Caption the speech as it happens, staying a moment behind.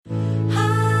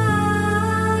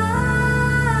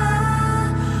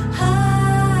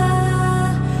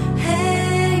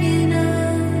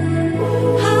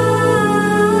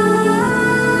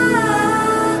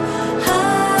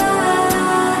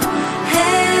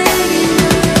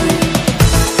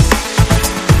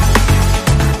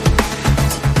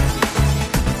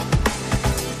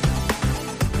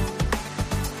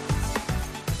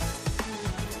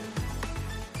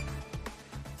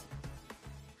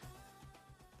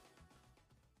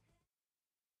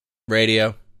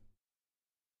Radio.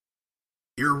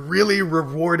 Your really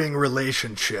rewarding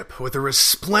relationship with a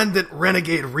resplendent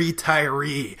renegade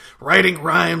retiree, writing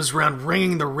rhymes around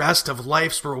ringing the rest of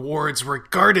life's rewards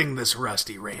regarding this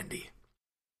rusty Randy.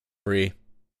 Free.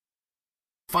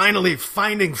 Finally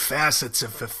finding facets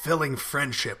of fulfilling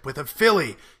friendship with a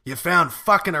filly you found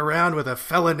fucking around with a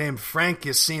fella named Frank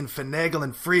you seen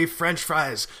finagling free french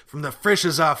fries from the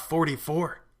Frishes Off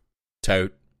 44.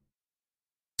 Tote.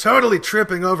 Totally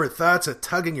tripping over thoughts of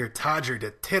tugging your Todger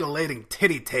to titillating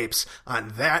titty tapes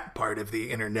on that part of the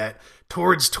internet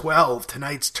towards 12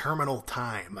 tonight's terminal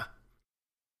time.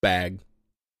 Bag.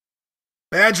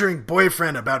 Badgering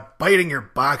boyfriend about biting your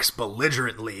box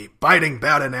belligerently, biting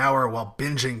about an hour while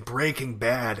binging Breaking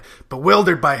Bad,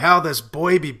 bewildered by how this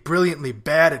boy be brilliantly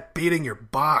bad at beating your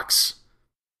box.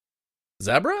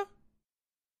 Zebra?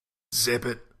 Zip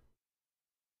it.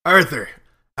 Arthur,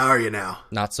 how are you now?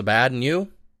 Not so bad, and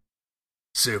you?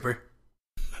 Super.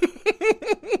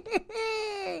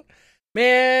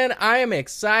 Man, I am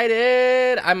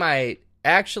excited. I might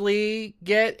actually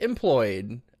get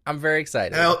employed. I'm very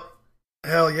excited.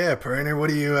 Hell yeah, partner. What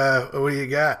do you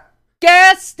got?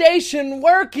 Gas station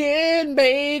working,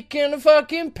 making a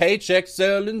fucking paycheck,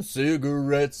 selling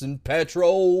cigarettes and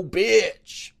petrol,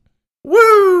 bitch.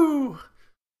 Woo!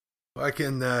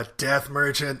 Fucking death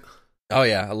merchant. Oh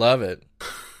yeah, I love it.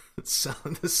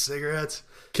 Selling the cigarettes.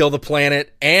 Kill the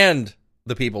planet and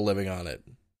the people living on it.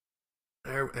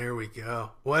 There we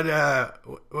go. What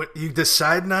you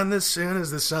deciding on this soon?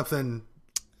 Is this something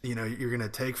you're gonna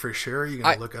take for sure? Or are you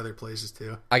gonna look other places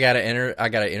too? I got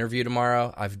an interview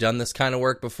tomorrow. I've done this kind of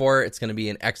work before. It's gonna be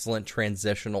an excellent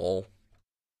transitional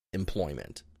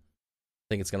employment.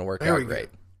 I think it's gonna work out great.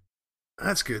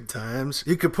 That's good times.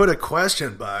 You could put a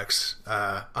question box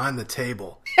on the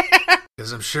table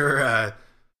because I'm sure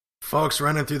folks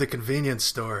running through the convenience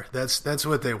store, that's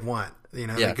what they want. They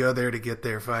go there to get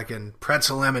their fucking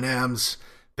pretzel M&Ms,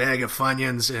 bag of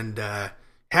Funyuns, and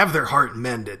have their heart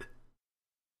mended.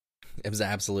 It was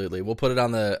absolutely. We'll put it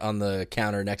on the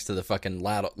counter next to the fucking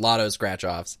lotto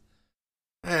scratch-offs.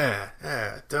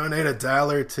 Donate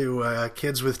 $1 to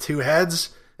Kids with Two Heads,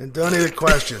 and donate a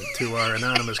question to our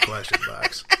anonymous question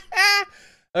box.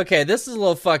 Okay, this is a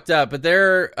little fucked up, but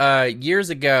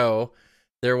years ago,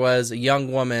 there was a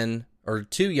young woman, or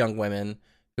two young women,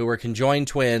 who were conjoined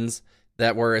twins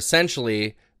that were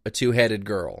essentially a two-headed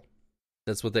girl.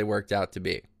 That's what they worked out to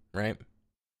be, right?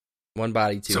 One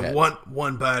body, two heads. So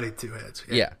one body, two heads.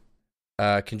 Yeah.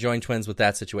 Conjoined twins with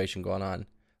that situation going on.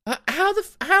 How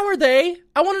are they?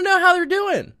 I want to know how they're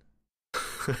doing.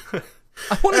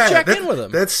 I want to check in with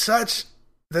them.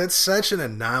 That's such an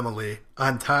anomaly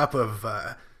on top of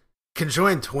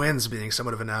conjoined twins being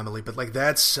somewhat of an anomaly, but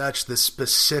that's such the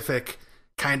specific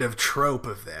kind of trope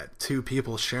of that. Two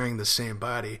people sharing the same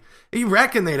body. You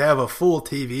reckon they'd have a full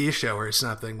TV show or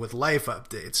something with life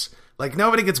updates.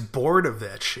 Nobody gets bored of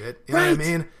that shit. You know what I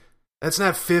mean? That's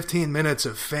not 15 minutes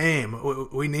of fame.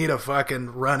 We need a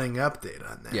fucking running update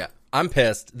on that. Yeah, I'm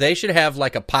pissed. They should have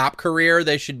a pop career.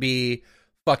 They should be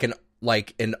fucking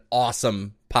an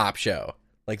awesome pop show.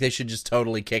 They should just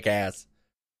totally kick ass.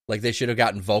 They should have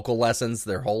gotten vocal lessons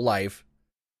their whole life.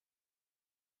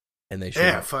 And they should.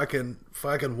 Yeah, fucking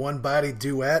one body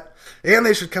duet. And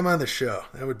they should come on the show.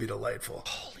 That would be delightful.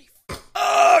 Holy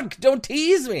fuck! Don't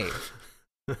tease me.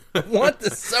 I want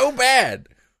this so bad.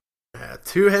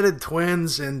 Two-headed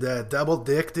twins and double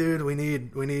dick, dude. We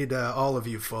need all of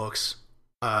you folks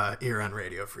here on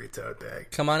Radio Free Tote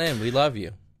Bag. Come on in. We love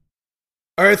you.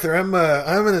 Arthur, I'm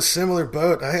in a similar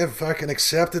boat. I have fucking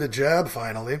accepted a job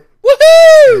finally.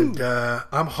 Woohoo! And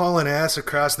I'm hauling ass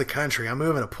across the country. I'm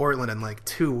moving to Portland in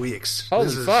 2 weeks. Holy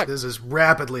fuck. This is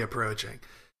rapidly approaching.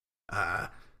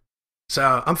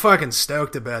 So I'm fucking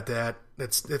stoked about that.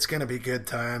 It's gonna be good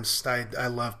times. I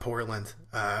love Portland.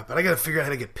 But I gotta figure out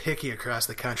how to get picky across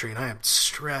the country, and I am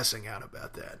stressing out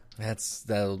about that.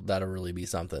 That'll really be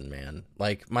something, man.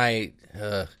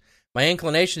 My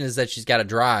inclination is that she's got to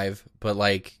drive, but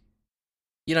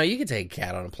you could take a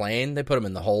cat on a plane. They put them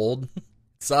in the hold. It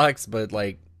sucks, but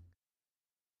I've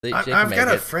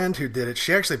got a friend who did it.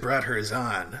 She actually brought hers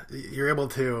on. You're able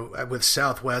to, with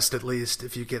Southwest at least,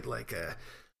 if you get a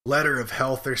letter of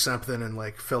health or something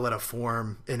and fill out a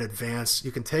form in advance,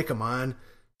 you can take them on.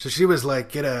 So she was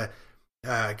get a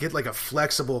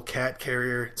flexible cat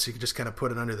carrier, so you can just kind of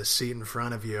put it under the seat in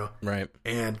front of you, right?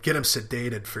 And get them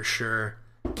sedated for sure.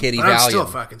 Kitty but Valium. I'm still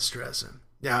fucking stressing.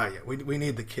 Yeah, we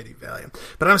need the kitty Valium.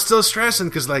 But I'm still stressing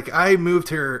because I moved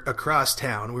her across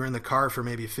town. We were in the car for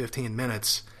maybe 15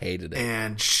 minutes. Hated it.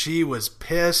 And she was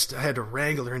pissed. I had to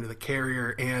wrangle her into the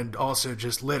carrier and also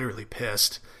just literally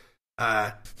pissed.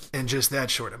 in just that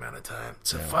short amount of time.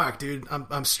 So fuck, dude,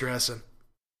 I'm stressing.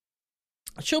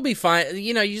 She'll be fine.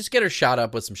 You know, you just get her shot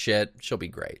up with some shit. She'll be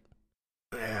great.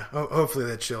 Yeah, hopefully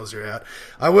that chills her out.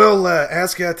 I will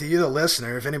ask out to you, the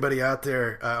listener, if anybody out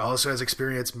there also has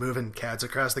experience moving cats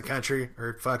across the country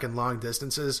or fucking long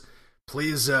distances,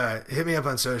 please hit me up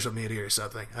on social media or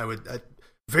something. I would,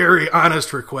 very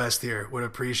honest request here, would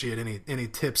appreciate any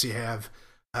tips you have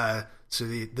so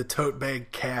the tote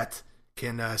bag cat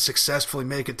can successfully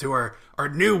make it to our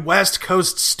new West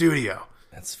Coast studio.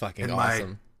 That's fucking awesome.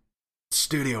 My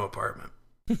studio apartment.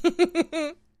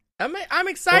 I'm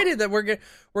excited that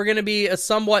we're gonna be a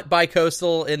somewhat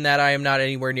bi-coastal in that I am not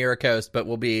anywhere near a coast, but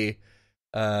we'll be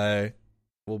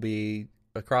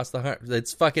across the.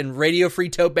 It's fucking Radio Free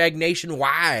Tote Bag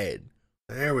nationwide.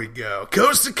 There we go,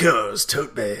 coast to coast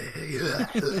tote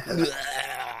bag.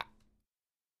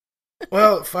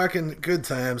 Well, fucking good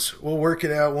times. We'll work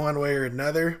it out one way or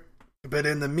another. But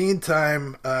in the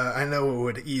meantime, I know what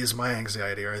would ease my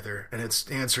anxiety, Arthur, and it's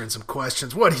answering some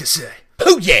questions. What do you say?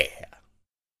 Oh yeah.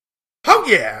 Oh,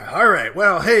 yeah. All right.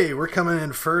 Well, hey, we're coming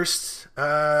in first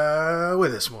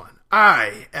with this one.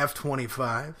 I,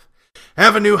 F25,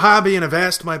 have a new hobby and have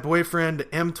asked my boyfriend,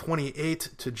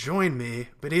 M28, to join me,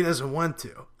 but he doesn't want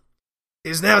to.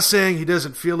 He's now saying he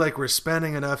doesn't feel like we're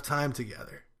spending enough time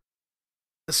together.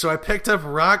 So I picked up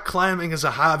rock climbing as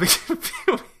a hobby a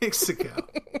few weeks ago.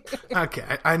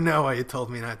 Okay, I know why you told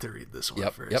me not to read this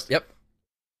one first. Yep.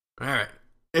 All right.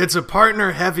 It's a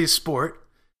partner-heavy sport.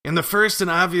 And the first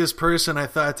and obvious person I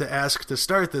thought to ask to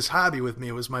start this hobby with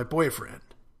me was my boyfriend,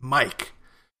 Mike,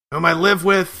 whom I live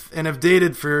with and have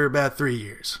dated for about 3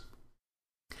 years.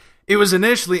 He was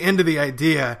initially into the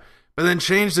idea, but then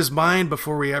changed his mind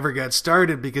before we ever got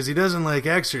started because he doesn't like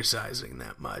exercising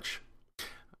that much.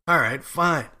 Alright,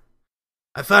 fine.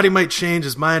 I thought he might change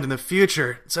his mind in the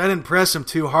future, so I didn't press him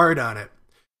too hard on it.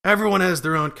 Everyone has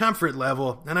their own comfort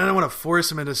level, and I don't want to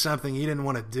force him into something he didn't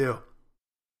want to do.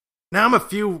 Now I'm a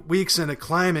few weeks into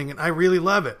climbing, and I really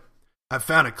love it. I've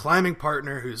found a climbing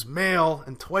partner who's male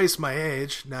and twice my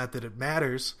age, not that it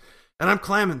matters, and I'm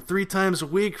climbing 3 times a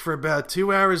week for about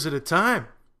 2 hours at a time.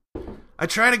 I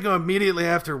try to go immediately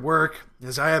after work,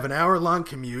 as I have an hour-long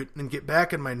commute, and get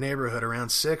back in my neighborhood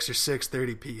around 6 or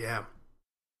 6:30 p.m.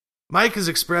 Mike has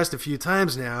expressed a few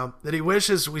times now that he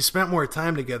wishes we spent more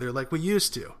time together like we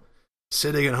used to,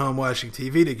 sitting at home watching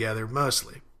TV together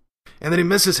mostly, and that he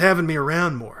misses having me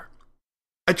around more.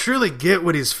 I truly get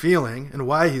what he's feeling and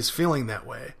why he's feeling that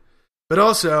way. But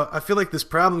also, I feel like this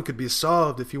problem could be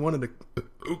solved if you wanted to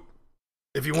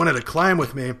climb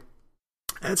with me.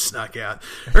 That snuck out.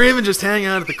 Or even just hang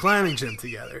out at the climbing gym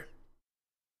together.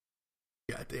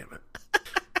 God damn it.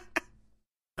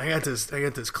 I got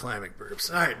this climbing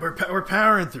burps. All right, we're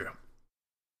powering through.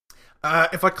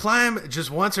 If I climb just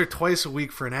once or twice a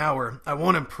week for an hour, I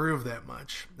won't improve that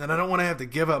much. And I don't want to have to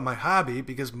give up my hobby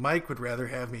because Mike would rather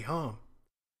have me home.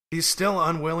 He's still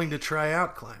unwilling to try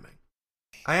out climbing.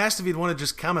 I asked if he'd want to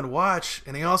just come and watch,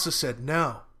 and he also said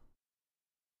no.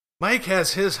 Mike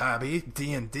has his hobby,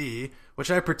 D&D,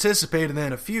 which I participated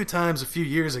in a few times a few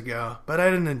years ago, but I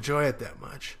didn't enjoy it that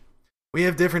much. We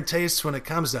have different tastes when it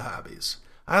comes to hobbies.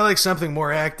 I like something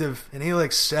more active, and he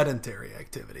likes sedentary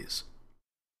activities.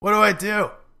 What do I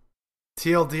do?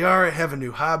 TLDR, I have a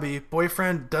new hobby.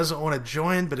 Boyfriend doesn't want to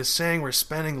join, but is saying we're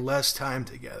spending less time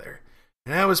together.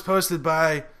 And that was posted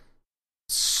by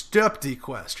Stupty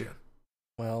Question.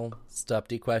 Well,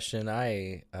 Stupty Question,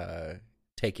 I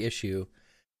take issue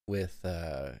with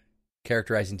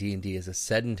characterizing D&D as a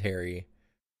sedentary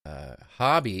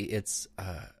hobby. It's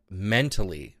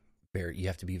mentally you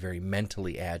have to be very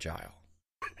mentally agile.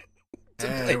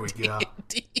 There we go.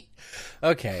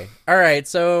 Okay. All right.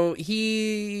 So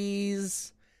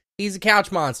he's a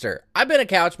couch monster. I am a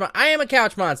couch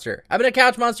monster. I've been a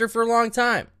couch monster for a long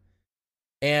time.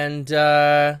 And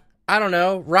I don't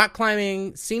know. Rock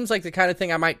climbing seems like the kind of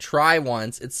thing I might try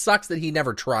once. It sucks that he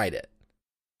never tried it.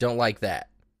 Don't like that.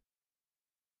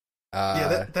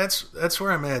 Yeah, that's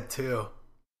where I'm at too.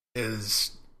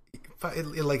 Is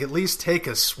like at least take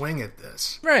a swing at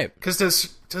this, right? Because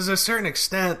to a certain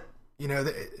extent, you know,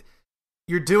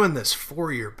 you're doing this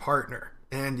for your partner,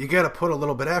 and you got to put a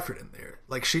little bit of effort in there.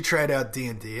 Like she tried out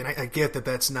D&D, and I get that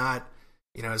that's not,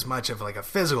 you know, as much of like a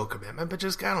physical commitment, but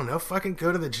just I don't know, fucking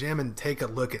go to the gym and take a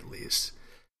look at least,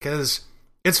 because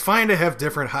it's fine to have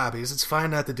different hobbies. It's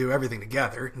fine not to do everything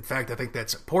together. In fact, I think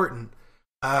that's important.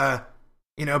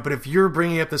 You know, but if you're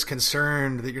bringing up this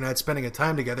concern that you're not spending a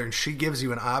time together and she gives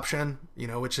you an option, you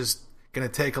know, which is going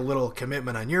to take a little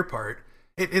commitment on your part,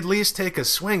 at least take a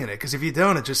swing at it. Because if you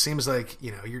don't, it just seems like,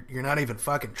 you know, you're not even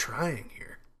fucking trying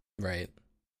here. Right.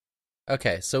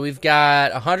 Okay, so we've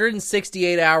got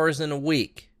 168 hours in a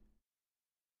week.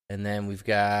 And then we've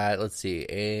got, let's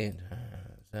see,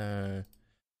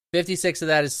 56 of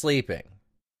that is sleeping.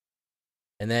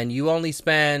 And then you only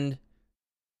spend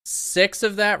 6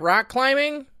 of that rock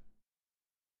climbing?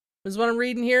 Is what I'm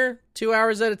reading here. 2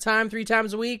 hours at a time, 3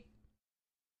 times a week.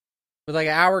 With like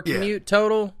an hour commute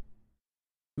total.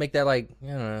 Make that like, I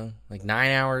don't know, like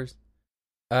 9 hours.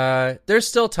 There's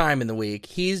still time in the week.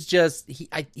 He's just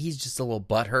a little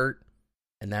butthurt.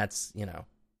 And that's,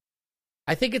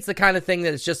 I think it's the kind of thing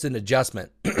that it's just an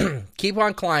adjustment. Keep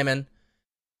on climbing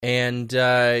and,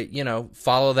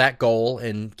 follow that goal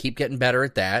and keep getting better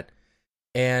at that.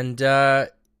 And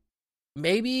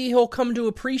maybe he'll come to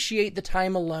appreciate the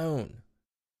time alone.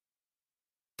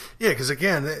 Yeah, because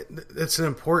again, it's an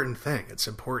important thing. It's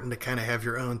important to kind of have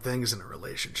your own things in a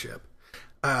relationship.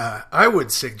 I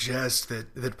would suggest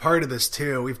that part of this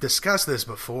too, we've discussed this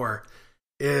before,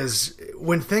 is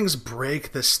when things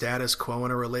break the status quo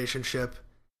in a relationship,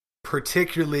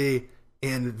 particularly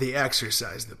in the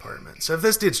exercise department. So if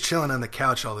this dude's chilling on the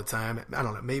couch all the time, I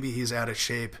don't know, maybe he's out of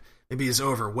shape, maybe he's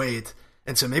overweight,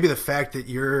 and so maybe the fact that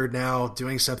you're now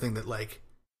doing something that like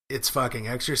it's fucking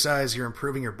exercise, you're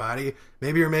improving your body,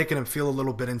 maybe you're making him feel a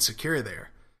little bit insecure there.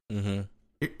 Mm-hmm.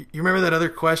 You remember that other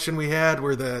question we had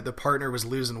where the partner was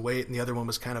losing weight and the other one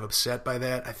was kind of upset by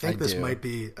that? I think there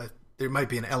might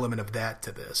be an element of that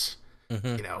to this,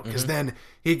 because then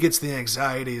he gets the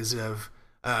anxieties of,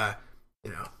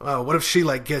 what if she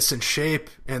like gets in shape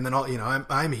and then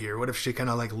I'm here. What if she kind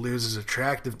of like loses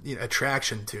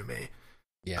attraction to me?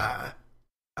 Yeah.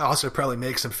 Also probably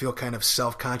makes him feel kind of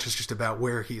self-conscious just about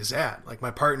where he's at. Like my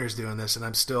partner's doing this and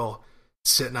I'm still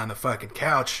sitting on the fucking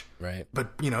couch. Right.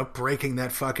 But, breaking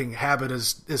that fucking habit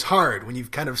is hard when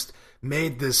you've kind of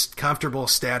made this comfortable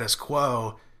status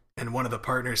quo and one of the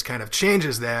partners kind of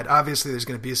changes that. Obviously, there's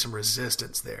going to be some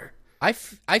resistance there. I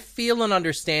feel and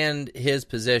understand his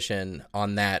position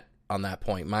on that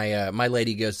point. My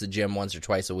lady goes to the gym once or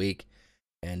twice a week,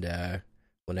 and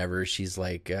whenever she's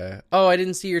like, "Oh, I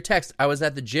didn't see your text. I was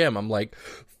at the gym." I'm like,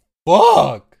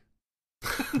 "Fuck."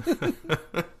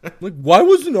 Like, why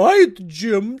wasn't I at the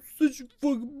gym? Such a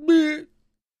fucking bitch.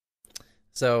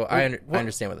 So I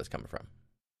understand where that's coming from.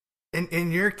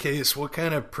 In your case, what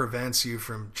kind of prevents you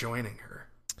from joining her?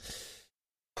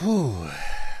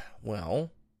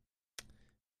 Well,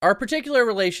 our particular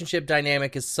relationship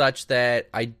dynamic is such that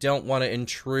I don't want to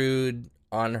intrude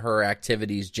on her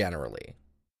activities generally.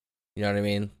 You know what I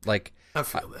mean? Like, I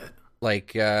feel that.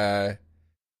 Like,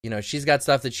 she's got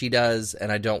stuff that she does,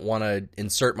 and I don't want to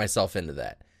insert myself into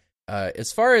that.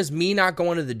 As far as me not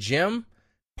going to the gym,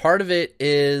 part of it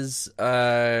is,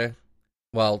 at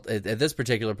this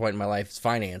particular point in my life, it's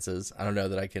finances. I don't know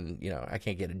that I can, I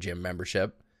can't get a gym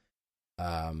membership.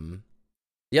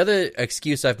 The other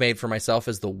excuse I've made for myself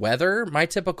is the weather. My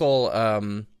typical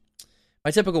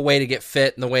way to get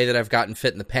fit and the way that I've gotten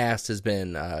fit in the past has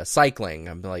been cycling.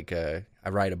 I'm like, I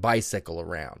ride a bicycle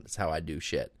around. That's how I do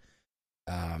shit.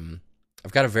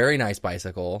 I've got a very nice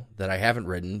bicycle that I haven't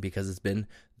ridden because it's been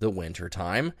the winter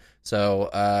time. So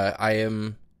I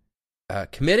am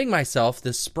committing myself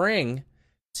this spring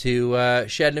to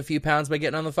shedding a few pounds by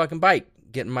getting on the fucking bike,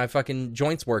 getting my fucking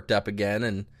joints worked up again,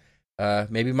 and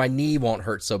maybe my knee won't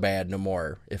hurt so bad no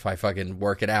more if I fucking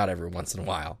work it out every once in a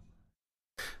while.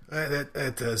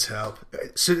 That does help.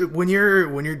 So when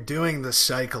you're doing the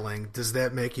cycling, does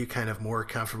that make you kind of more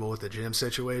comfortable with the gym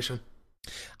situation?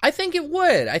 I think it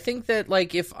would. I think that,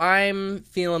 like, if I'm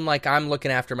feeling like I'm looking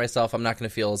after myself, I'm not going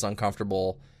to feel as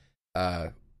uncomfortable.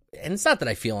 And it's not that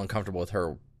I feel uncomfortable with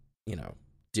her,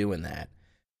 doing that.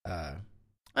 I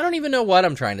don't even know what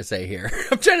I'm trying to say here.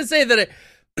 I'm trying to say that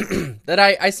that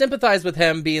I sympathize with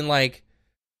him being like,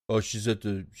 "Oh, she's at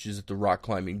the rock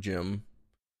climbing gym."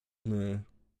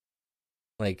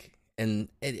 Like, and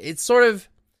it's sort of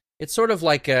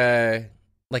like a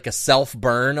self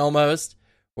burn almost.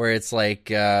 Where it's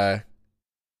like, oh,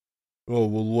 well,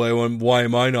 why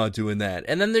am I not doing that?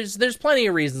 And then there's plenty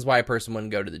of reasons why a person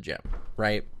wouldn't go to the gym,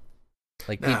 right?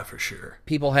 Like, for sure.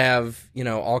 People have,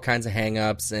 all kinds of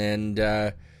hang-ups, and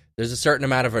there's a certain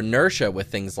amount of inertia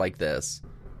with things like this,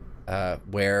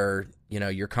 where,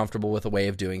 you're comfortable with a way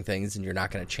of doing things, and you're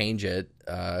not going to change it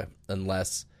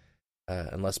unless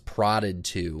prodded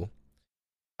to.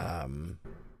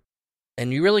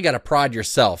 And you really got to prod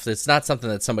yourself. It's not something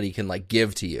that somebody can like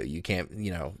give to you. You can't,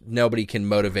 nobody can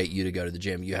motivate you to go to the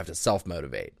gym. You have to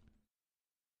self-motivate.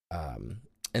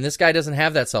 And this guy doesn't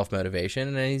have that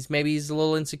self-motivation, and maybe he's a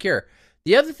little insecure.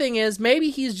 The other thing is maybe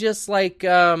he's just like,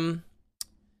 maybe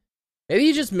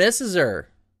he just misses her.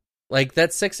 Like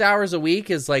that 6 hours a week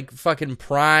is like fucking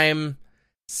prime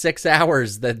 6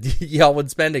 hours that y'all would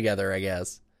spend together, I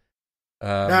guess.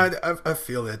 No, I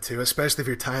feel that too, especially if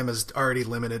your time is already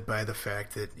limited by the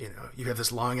fact that, you have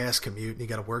this long ass commute and you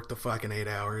got to work the fucking 8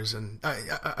 hours, and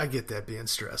I get that being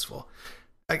stressful.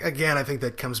 Again, I think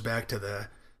that comes back to the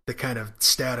kind of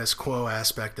status quo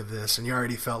aspect of this, and you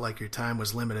already felt like your time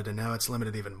was limited, and now it's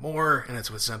limited even more, and it's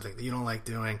with something that you don't like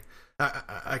doing.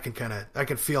 I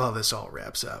can feel how this all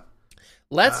wraps up.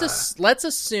 Let's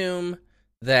assume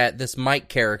that this Mike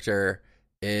character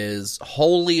is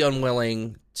wholly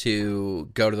unwilling to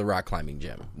go to the rock climbing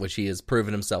gym, which he has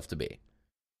proven himself to be.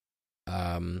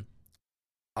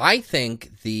 I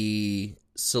think the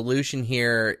solution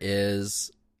here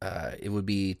is it would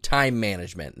be time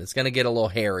management. It's going to get a little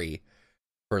hairy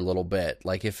for a little bit.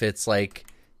 Like if it's like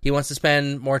he wants to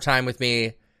spend more time with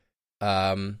me,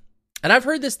 and I've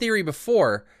heard this theory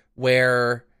before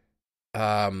where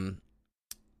you're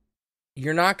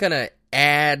not going to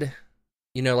add,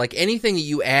 like anything that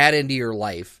you add into your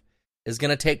life is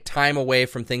going to take time away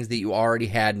from things that you already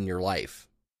had in your life.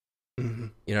 Mm-hmm.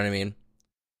 You know what I mean?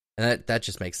 And that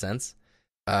just makes sense.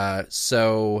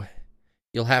 So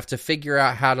you'll have to figure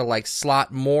out how to like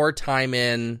slot more time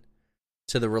in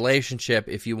to the relationship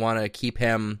if you want to keep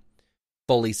him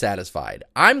fully satisfied.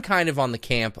 I'm kind of on the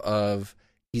camp of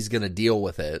he's going to deal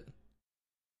with it.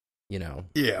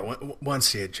 Yeah,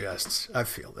 once he adjusts, I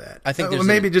feel that. I think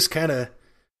maybe just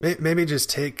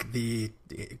take the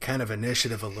kind of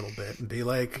initiative a little bit and be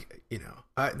like,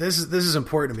 this is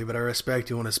important to me, but I respect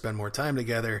you want to spend more time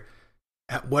together.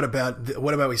 What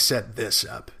about we set this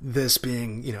up? This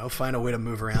being, find a way to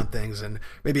move around things and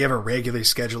maybe have a regularly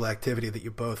scheduled activity that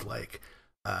you both like.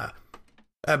 But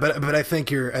I think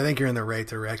you're in the right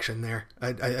direction there.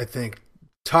 I think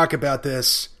talk about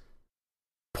this,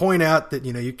 point out that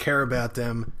you care about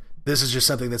them. This is just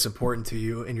something that's important to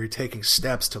you, and you're taking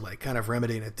steps to like kind of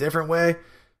remedy in a different way.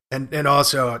 And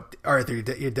also, Arthur,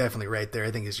 you're definitely right there.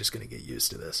 I think he's just going to get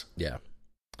used to this. Yeah.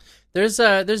 There's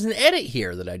an edit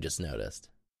here that I just noticed.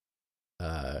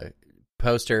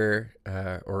 Poster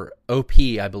or OP,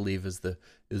 I believe is the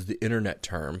internet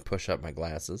term. Push up my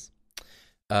glasses.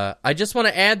 I just want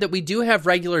to add that we do have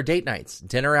regular date nights.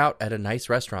 Dinner out at a nice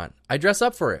restaurant. I dress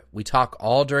up for it. We talk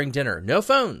all during dinner. No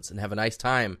phones, and have a nice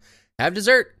time. Have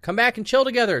dessert, come back and chill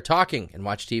together, talking and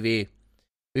watch TV.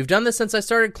 We've done this since I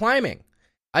started climbing.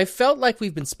 I felt like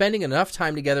we've been spending enough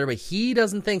time together, but he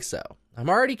doesn't think so. I'm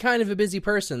already kind of a busy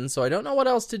person, so I don't know what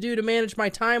else to do to manage my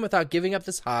time without giving up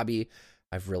this hobby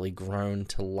I've really grown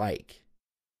to like.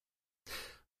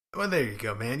 Well, there you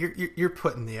go, man. You're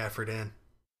putting the effort in.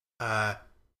 I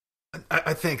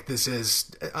think this is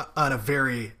on a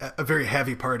very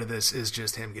heavy part of this is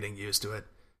just him getting used to it.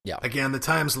 Yeah. Again, the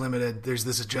time's limited. There's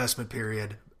this adjustment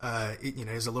period.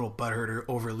 He's a little butthurt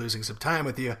over losing some time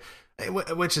with you,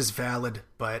 which is valid,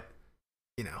 but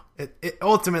it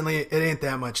ultimately it ain't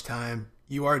that much time.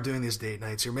 You are doing these date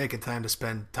nights. You're making time to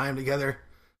spend time together,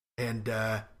 and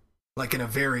like in a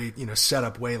very set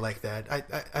up way like that.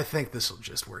 I think this will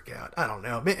just work out. I don't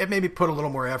know. Maybe put a little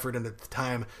more effort into the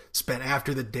time spent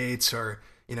after the dates, or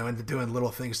into doing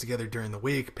little things together during the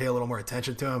week. Pay a little more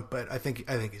attention to him. But I think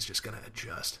he's just gonna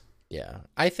adjust. Yeah,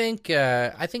 I think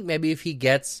maybe if he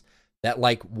gets that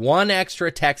like one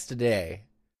extra text a day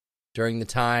during the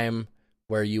time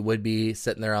where you would be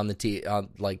sitting there on the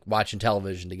like watching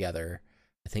television together,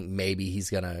 I think maybe he's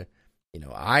gonna,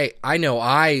 I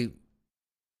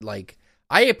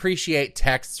appreciate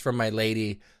texts from my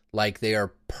lady like they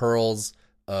are pearls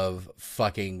of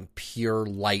fucking pure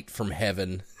light from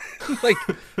heaven. Like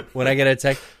when I get a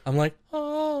text, I'm like,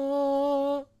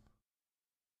 oh.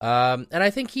 And I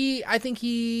think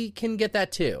he can get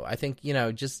that too. I think,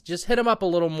 just hit him up a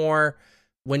little more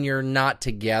when you're not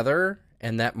together,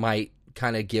 and that might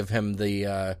kind of give him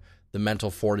the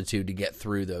mental fortitude to get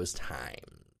through those times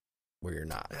where you're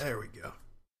not. There we go.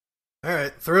 All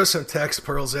right, throw some text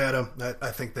pearls at him.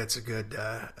 I think that's a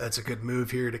good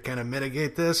move here to kind of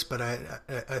mitigate this, but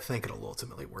I think it'll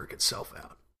ultimately work itself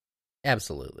out.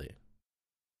 Absolutely.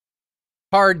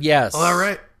 Hard yes. All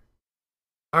right.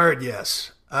 Hard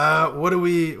yes. What do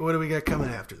we got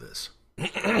coming after this?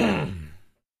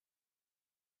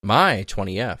 My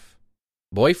 20F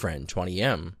boyfriend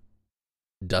 20M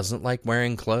doesn't like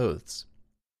wearing clothes.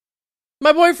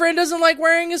 My boyfriend doesn't like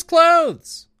wearing his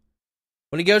clothes.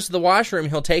 When he goes to the washroom,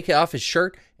 he'll take off his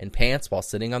shirt and pants while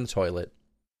sitting on the toilet.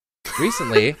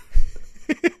 Recently,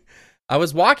 I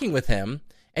was walking with him,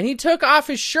 and he took off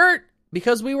his shirt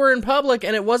because we were in public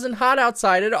and it wasn't hot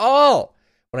outside at all.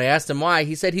 When I asked him why,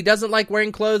 he said he doesn't like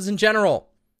wearing clothes in general.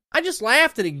 I just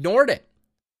laughed and ignored it.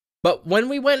 But when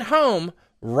we went home,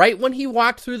 Right when he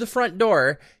walked through the front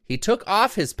door, he took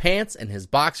off his pants and his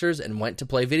boxers and went to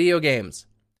play video games.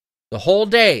 The whole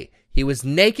day, he was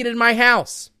naked in my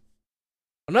house.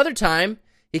 Another time,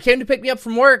 he came to pick me up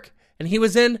from work, and he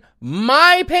was in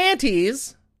my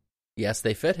panties. Yes,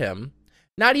 they fit him.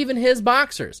 Not even his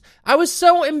boxers. I was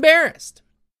so embarrassed.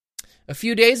 A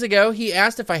few days ago, he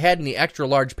asked if I had any extra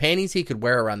large panties he could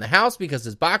wear around the house because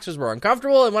his boxers were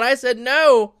uncomfortable, and when I said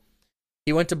no,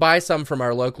 he went to buy some from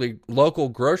our local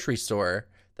grocery store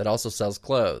that also sells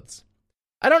clothes.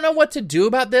 I don't know what to do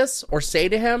about this or say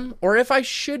to him, or if I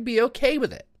should be okay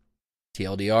with it.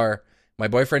 TLDR, my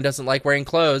boyfriend doesn't like wearing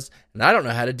clothes, and I don't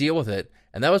know how to deal with it.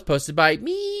 And that was posted by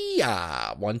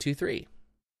Mia123.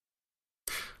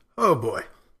 Oh boy.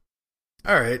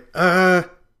 All right.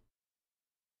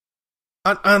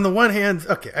 On the one hand,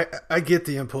 okay, I get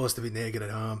the impulse to be naked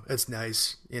at home. It's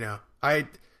nice,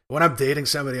 when I'm dating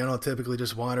somebody, I don't typically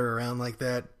just wander around like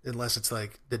that unless it's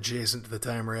like adjacent to the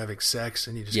time we're having sex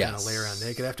and you just kind of lay around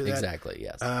naked after that. Exactly,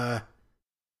 yes.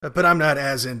 But I'm not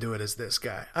as into it as this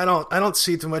guy. I don't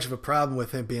see too much of a problem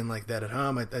with him being like that at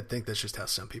home. I think that's just how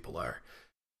some people are.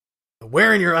 The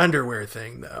wearing your underwear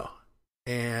thing, though,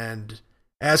 and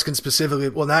asking specifically,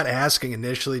 well, not asking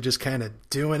initially, just kind of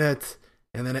doing it,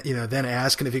 and then then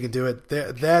asking if he can do it.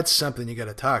 That's something you got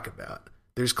to talk about.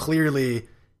 There's clearly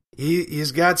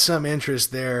he's got some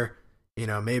interest there,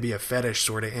 maybe a fetish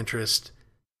sort of interest,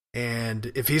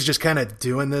 and if he's just kind of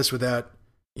doing this without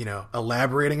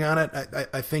elaborating on it,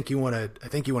 I think you want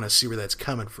to see where that's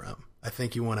coming from. I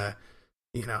think you want to,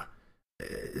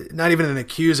 not even in an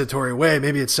accusatory way.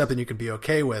 Maybe it's something you can be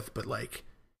okay with, but like,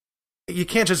 you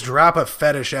can't just drop a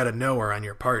fetish out of nowhere on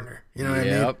your partner. You know what I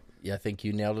mean? Yeah, I think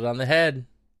you nailed it on the head.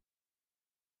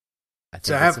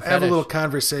 So have a little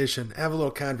conversation. Have a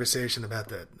little conversation about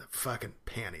the fucking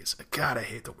panties. God, I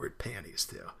hate the word panties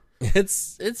too.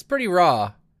 It's pretty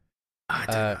raw. I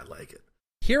do not like it.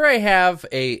 Here I have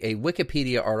a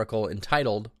Wikipedia article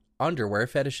entitled Underwear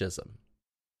Fetishism.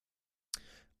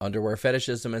 Underwear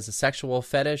fetishism is a sexual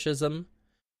fetishism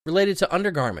related to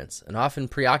undergarments and often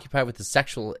preoccupied with the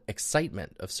sexual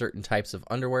excitement of certain types of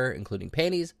underwear, including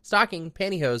panties, stocking,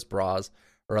 pantyhose, bras,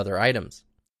 or other items.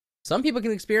 Some people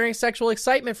can experience sexual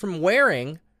excitement from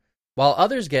wearing, while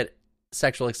others get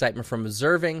sexual excitement from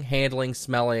observing, handling,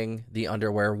 smelling the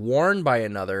underwear worn by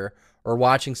another, or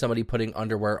watching somebody putting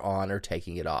underwear on or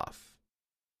taking it off.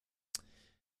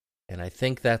 And I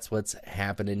think that's what's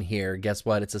happening here. Guess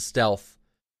what? It's a stealth.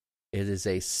 It is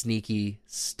a sneaky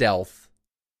stealth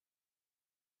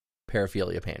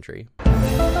paraphilia pantry.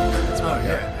 Oh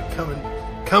yeah,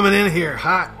 coming in here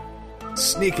hot,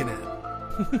 sneaking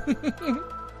in.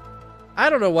 I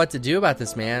don't know what to do about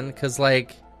this, man, because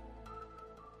like,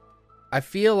 I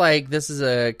feel like this is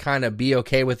a kind of be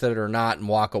okay with it or not and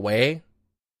walk away.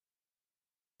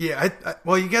 Yeah,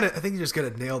 well, I think you just got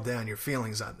to nail down your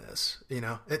feelings on this.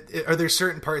 Are there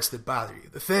certain parts that bother you?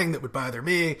 The thing that would bother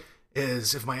me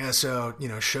is if my SO,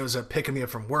 shows up picking me up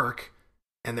from work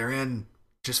and they're in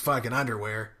just fucking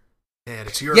underwear and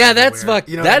it's your underwear. That's fucked.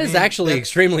 That is actually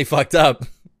extremely fucked up.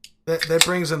 That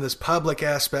brings in this public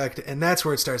aspect, and that's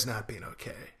where it starts not being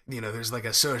okay. There's like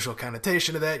a social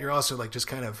connotation to that. You're also like just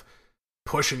kind of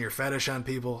pushing your fetish on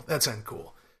people. That's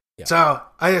uncool. Yeah. So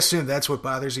I assume that's what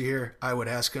bothers you here. I would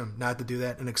ask him not to do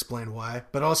that and explain why,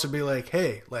 but also be like,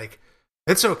 hey, like,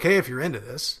 it's okay if you're into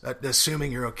this,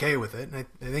 assuming you're okay with it. And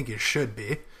I think you should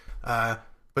be,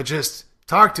 but just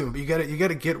talk to him. You got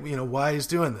to get, why he's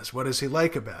doing this. What does he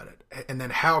like about it? And then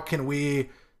how can we,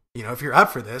 if you're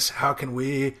up for this, how can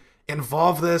we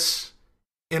involve this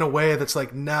in a way that's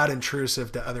like not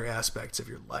intrusive to other aspects of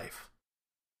your life?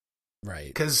 Right.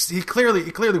 Because he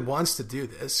clearly wants to do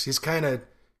this. He's kind of,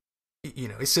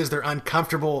 he says they're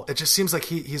uncomfortable. It just seems like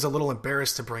he's a little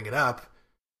embarrassed to bring it up,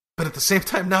 but at the same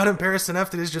time, not embarrassed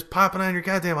enough that he's just popping on your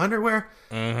goddamn underwear.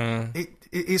 Mm-hmm.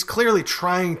 He's clearly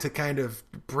trying to kind of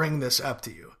bring this up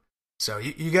to you. So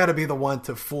you got to be the one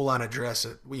to full on address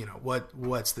it.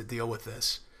 What's the deal with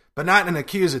this? But not in an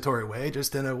accusatory way,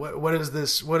 just in a, what does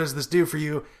this do for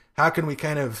you? How can we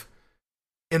kind of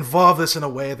involve this in a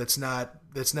way that's not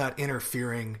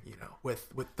interfering, with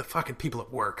the fucking people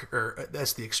at work, or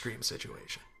that's the extreme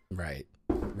situation. Right.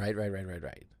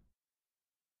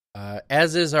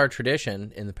 As is our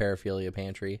tradition in the paraphilia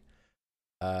pantry,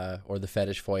 or the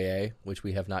fetish foyer, which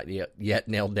we have not yet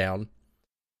nailed down,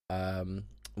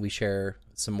 we share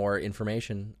some more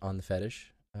information on the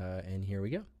fetish, and here we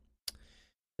go.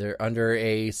 They're under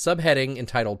a subheading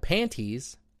entitled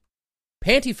Panties.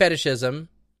 Panty fetishism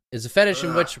is a fetish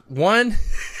in which one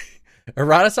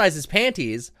eroticizes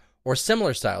panties or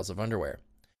similar styles of underwear.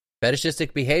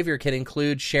 Fetishistic behavior can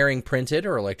include sharing printed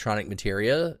or electronic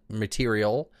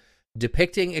material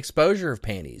depicting exposure of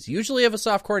panties, usually of a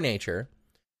softcore nature,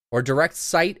 or direct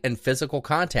sight and physical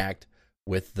contact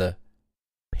with the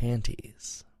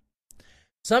panties.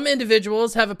 Some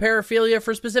individuals have a paraphilia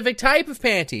for a specific type of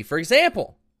panty. For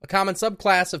example, a common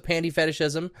subclass of panty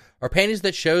fetishism are panties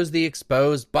that shows the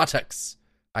exposed buttocks,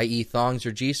 i.e. thongs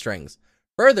or G-strings.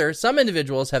 Further, some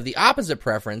individuals have the opposite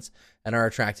preference and are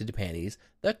attracted to panties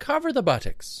that cover the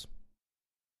buttocks.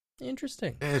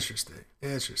 Interesting.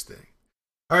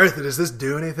 Arthur, does this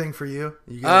do anything for you?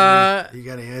 You got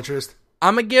any interest?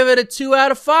 I'm going to give it a 2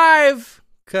 out of 5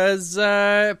 because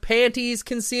panties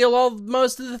conceal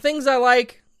most of the things I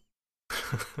like.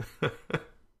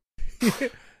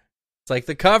 It's like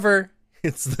the cover.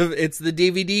 It's the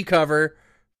DVD cover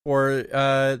for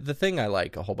the thing I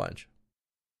like a whole bunch.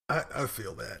 I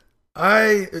feel that.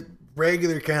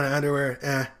 Regular kind of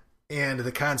underwear, and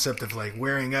the concept of like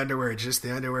wearing underwear, just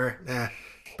the underwear,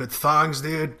 but thongs,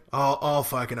 dude, all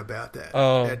fucking about that.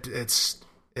 Oh, it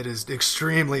is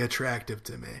extremely attractive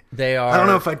to me. They are. I don't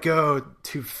know if I'd go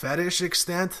to fetish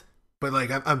extent, but like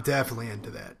I'm definitely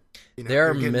into that. You know,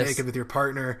 you're getting naked with your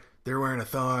partner, they're wearing a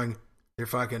thong, they're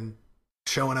fucking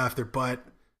showing off their butt.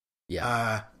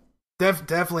 Yeah.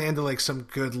 Definitely into like some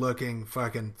good looking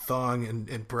fucking thong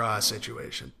and bra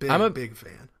situation. Big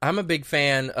fan. I'm a big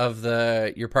fan of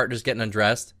your partner's getting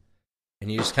undressed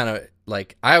and you just kind of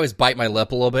like, I always bite my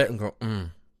lip a little bit and go,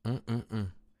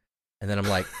 And then I'm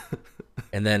like,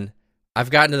 and then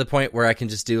I've gotten to the point where I can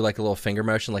just do like a little finger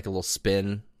motion, like a little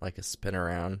spin, like a spin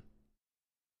around.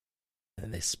 And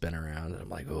then they spin around and I'm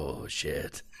like, oh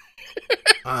shit.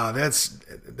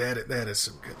 That is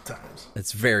some good times.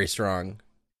 It's very strong.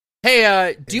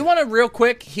 Hey, do you want to real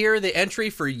quick hear the entry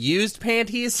for used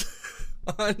panties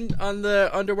on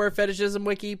the Underwear Fetishism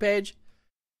Wiki page?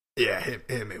 Yeah,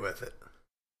 hit me with it.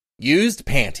 Used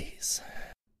panties.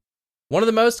 One of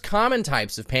the most common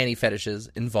types of panty fetishes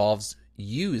involves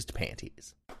used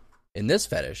panties. In this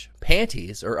fetish,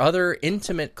 panties or other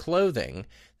intimate clothing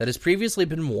that has previously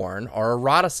been worn are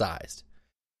eroticized.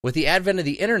 With the advent of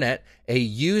the internet, a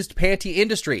used panty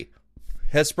industry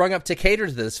has sprung up to cater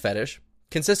to this fetish,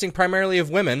 consisting primarily of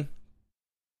women,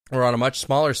 or on a much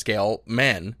smaller scale,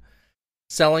 men,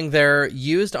 selling their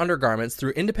used undergarments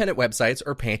through independent websites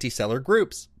or panty seller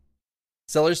groups.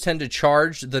 Sellers tend to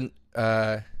charge for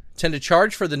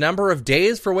the number of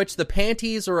days for which the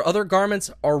panties or other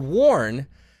garments are worn,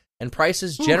 and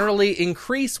prices generally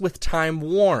increase with time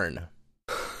worn.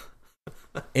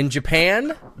 In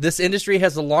Japan, this industry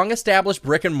has a long-established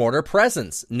brick-and-mortar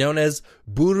presence, known as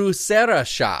burusera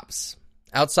shops.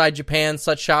 Outside Japan,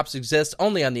 such shops exist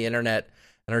only on the internet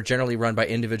and are generally run by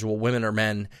individual women or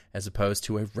men as opposed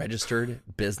to a registered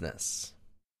business.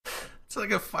 It's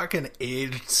like a fucking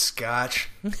aged scotch.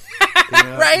 You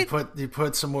know, right? You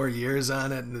put some more years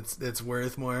on it and it's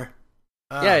worth more.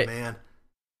 Oh, yeah, man.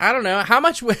 I don't know. How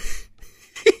much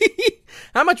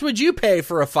would you pay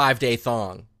for a 5-day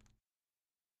thong?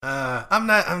 I'm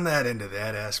not into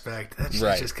that aspect. That shit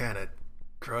right. Just kind of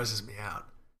grosses me out.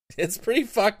 It's pretty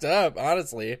fucked up,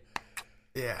 honestly.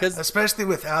 Yeah, especially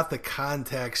without the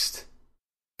context,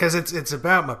 because it's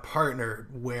about my partner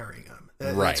wearing them.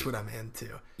 That's what I'm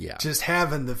into. Yeah, just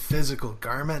having the physical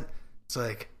garment. It's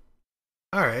like,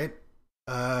 all right,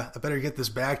 I better get this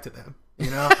back to them.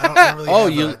 You know, I don't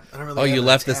really you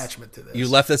left attachment to this. You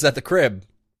left this at the crib.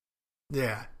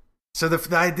 Yeah. So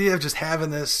the idea of just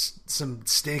having some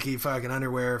stinky fucking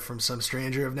underwear from some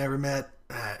stranger I've never met,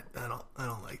 I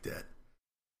don't like that.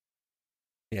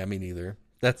 Yeah, me neither.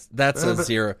 That's a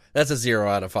 0. That's a 0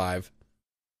 out of 5.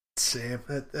 Same.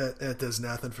 That does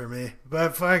nothing for me.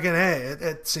 But fucking hey,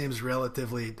 it seems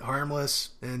relatively harmless,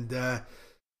 and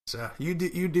so you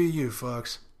do you,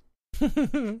 folks.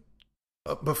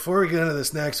 Before we get into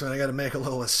this next one, I got to make a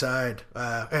little aside.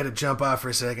 I had to jump off for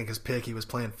a second because Picky was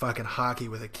playing fucking hockey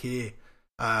with a key.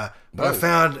 But I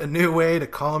found a new way to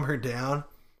calm her down.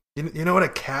 You know what a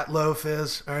cat loaf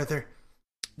is, Arthur?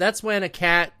 That's when a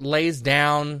cat lays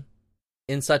down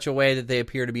in such a way that they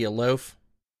appear to be a loaf.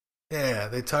 Yeah,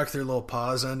 they tuck their little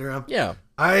paws under them. Yeah.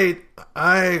 I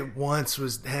once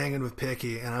was hanging with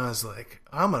Picky, and I was like,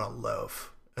 I'm gonna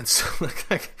loaf. And so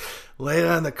I laid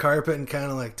on the carpet and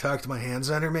kind of like tucked my hands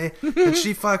under me. And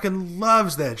she fucking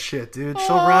loves that shit, dude.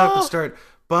 She'll run up and start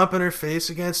bumping her face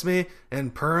against me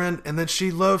and purring, and then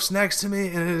she loafs next to me,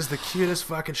 and it is the cutest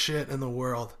fucking shit in the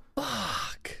world.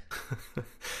 Fuck.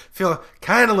 Feel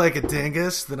kind of like a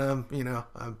dingus that I'm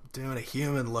doing a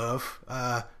human loaf.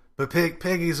 But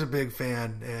Piggy's a big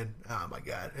fan, and oh my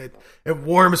god, it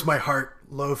warms my heart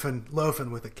loafing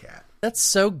with a cat. That's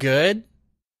so good.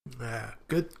 Yeah,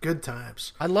 good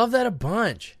times. I love that a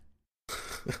bunch.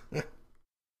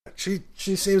 She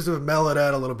seems to have mellowed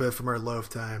out a little bit from her loaf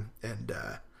time, and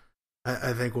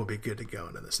I think we'll be good to go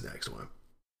into this next one.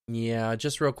 Yeah,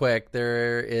 just real quick,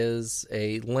 there is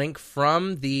a link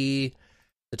from the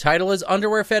title is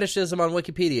Underwear Fetishism on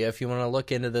Wikipedia. If you want to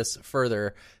look into this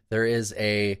further, there is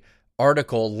a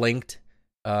article linked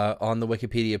on the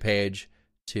Wikipedia page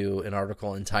to an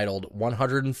article entitled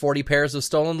 140 Pairs of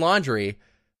Stolen Lingerie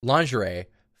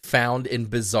Found in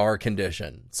Bizarre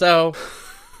Condition. So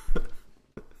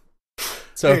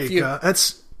there you go.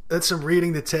 That's some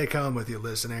reading to take home with you,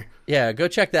 listener. Yeah, go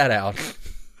check that out.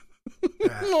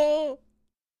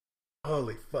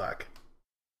 Holy fuck.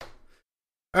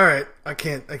 All right, I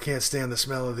can't stand the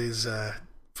smell of these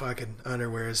fucking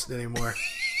underwears anymore.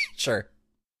 Sure.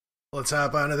 Let's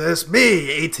hop onto this. Me,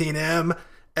 18M,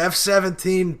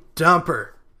 F-17 dumper.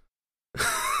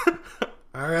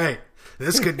 All right,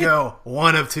 this could go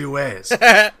one of two ways.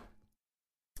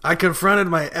 I confronted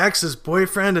my ex's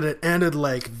boyfriend and it ended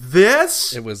like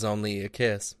this. It was only a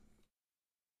kiss.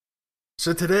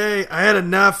 So today, I had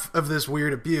enough of this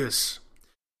weird abuse.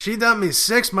 She dumped me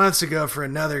 6 months ago for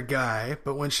another guy,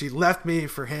 but when she left me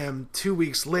for him 2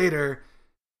 weeks later...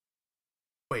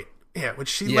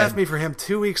 left me for him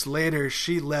 2 weeks later,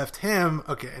 she left him,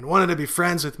 and wanted to be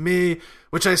friends with me,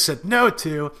 which I said no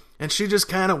to, and she just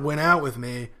kind of went out with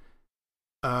me.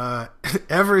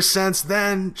 Ever since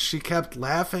then, she kept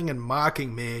laughing and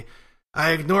mocking me.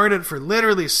 I ignored it for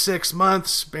literally 6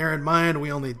 months. Bear in mind,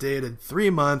 we only dated 3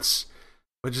 months,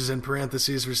 which is in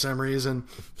parentheses for some reason.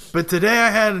 But today I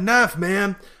had enough,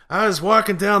 man. I was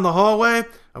walking down the hallway.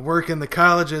 I work in the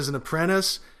college as an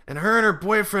apprentice, and her and her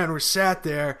boyfriend were sat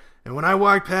there, and when I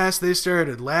walked past, they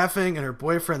started laughing, and her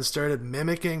boyfriend started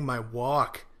mimicking my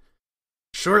walk.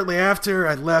 Shortly after,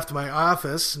 I left my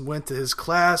office and went to his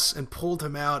class and pulled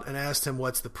him out and asked him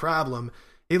what's the problem.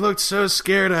 He looked so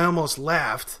scared I almost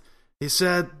laughed. He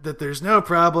said that there's no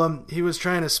problem. He was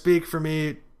trying to speak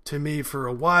to me for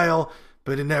a while,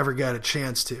 but he never got a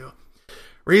chance to.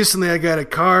 Recently, I got a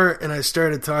car and I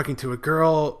started talking to a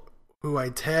girl who I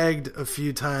tagged a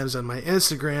few times on my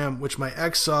Instagram, which my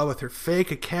ex saw with her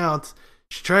fake account.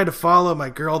 She tried to follow my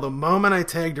girl the moment I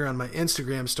tagged her on my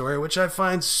Instagram story, which I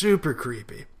find super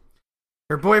creepy.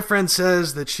 Her boyfriend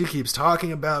says that she keeps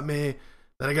talking about me,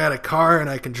 that I got a car and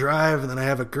I can drive, and that I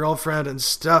have a girlfriend and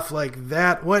stuff like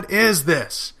that. What is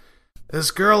this?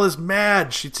 This girl is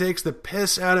mad. She takes the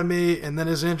piss out of me and then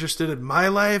is interested in my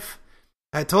life.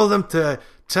 I told him to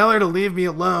tell her to leave me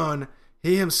alone.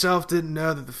 He himself didn't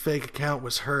know that the fake account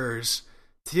was hers.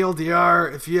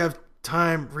 TLDR, if you have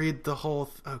time, read the whole...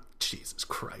 Oh, Jesus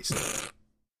Christ.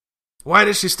 Why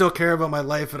does she still care about my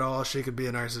life at all? She could be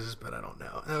a narcissist, but I don't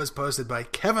know. And it was posted by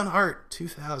Kevin Hart,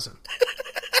 2000.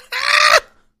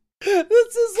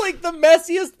 This is like the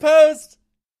messiest post.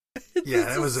 Yeah,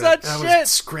 that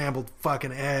was scrambled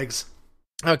fucking eggs.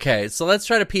 Okay, so let's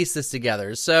try to piece this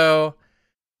together. So,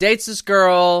 dates this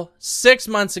girl 6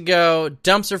 months ago,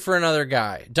 dumps him for another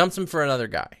guy.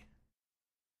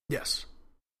 Yes.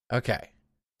 Okay.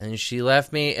 And she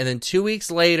left me, and then 2 weeks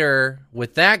later,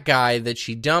 with that guy that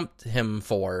she dumped him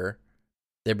for,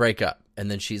 they break up.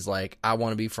 And then she's like, I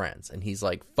want to be friends. And he's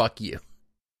like, fuck you.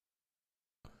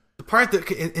 The part that...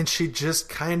 And she just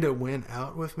kind of went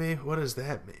out with me? What does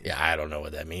that mean? Yeah, I don't know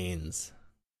what that means.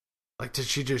 Like, did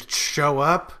she just show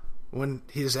up when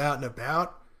he's out and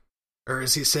about? Or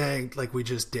is he saying, like, we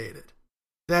just dated?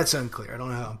 That's unclear. I don't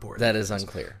know how important that is.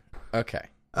 Unclear. Okay.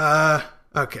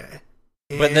 Okay.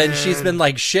 But then she's been,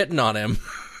 like, shitting on him.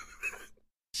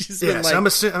 So I'm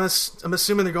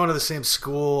assuming they're going to the same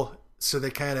school, so they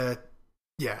kind of...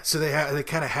 Yeah, so they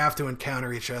kind of have to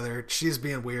encounter each other. She's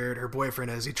being weird. Her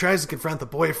boyfriend is. He tries to confront the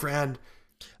boyfriend.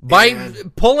 By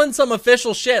pulling some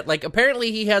official shit. Like,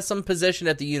 apparently he has some position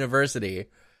at the university.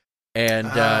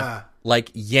 And,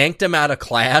 yanked him out of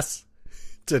class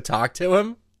to talk to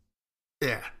him.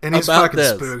 Yeah, and he's fucking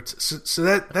spooked. So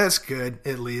that's good.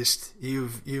 At least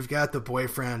you've got the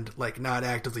boyfriend like not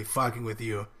actively fucking with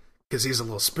you because he's a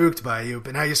little spooked by you.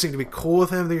 But now you seem to be cool with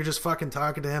him. That you're just fucking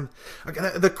talking to him.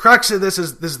 Okay, the crux of this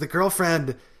is the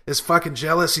girlfriend is fucking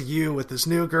jealous of you with this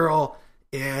new girl,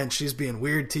 and she's being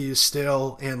weird to you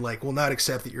still, and like will not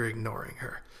accept that you're ignoring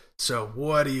her. So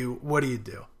what do you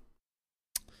do?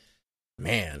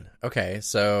 Man, okay,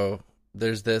 so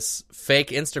there's this fake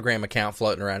Instagram account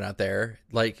floating around out there.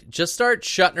 Like, just start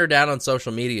shutting her down on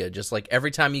social media. Just like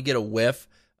every time you get a whiff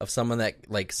of someone that,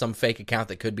 like, some fake account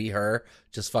that could be her,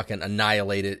 just fucking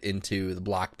annihilate it into the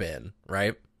block bin,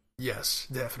 right? Yes,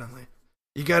 definitely.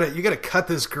 You gotta cut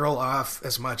this girl off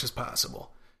as much as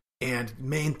possible. and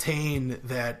maintain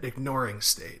that ignoring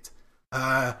state.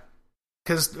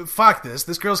 Because fuck this.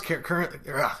 This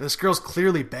girl's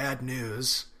clearly bad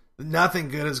news. Nothing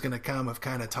good is going to come of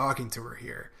kind of talking to her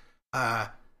here.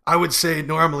 I would say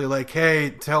normally, like, hey,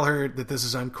 tell her that this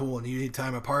is uncool and you need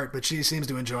time apart, but she seems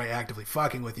to enjoy actively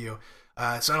fucking with you.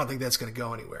 So I don't think that's going to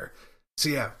go anywhere. So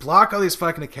yeah, block all these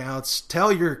fucking accounts.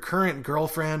 Tell your current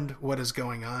girlfriend what is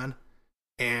going on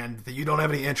and that you don't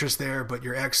have any interest there, but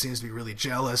your ex seems to be really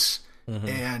jealous. Mm-hmm.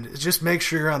 And just make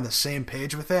sure you're on the same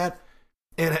page with that.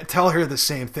 And tell her the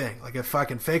same thing. Like, if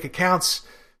fucking fake accounts,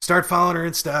 start following her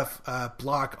and stuff,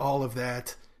 block all of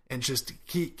that, and just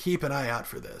keep an eye out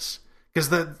for this. Because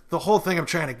the whole thing I'm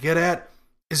trying to get at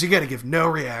is you got to give no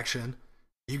reaction.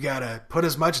 You got to put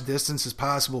as much distance as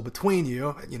possible between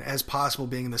you, as possible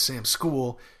being in the same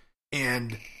school.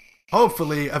 And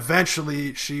hopefully,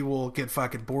 eventually, she will get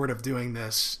fucking bored of doing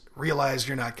this, realize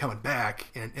you're not coming back,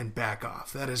 and back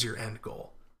off. That is your end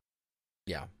goal.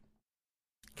 Yeah.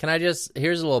 Here's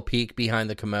a little peek behind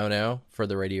the kimono for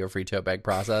the Radio Free Tote Bag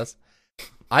process.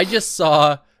 I just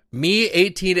saw me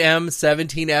 18M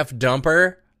 17F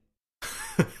dumper.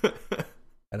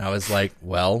 And I was like,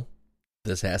 well,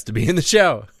 this has to be in the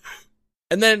show.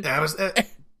 And then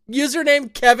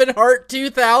username Kevin Hart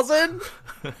 2000.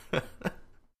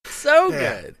 So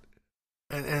good.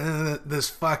 And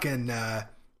this fucking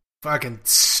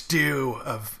stew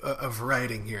of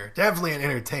writing here. Definitely an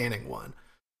entertaining one.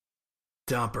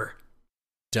 Dumper.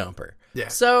 Yeah.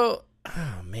 So,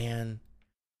 oh man.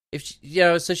 If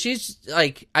so she's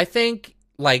like, I think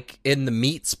like in the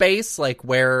meat space, like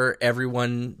where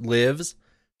everyone lives,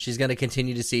 she's going to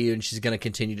continue to see you and she's going to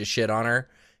continue to shit on her.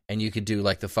 And you could do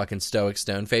like the fucking stoic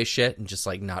stone face shit and just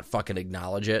like not fucking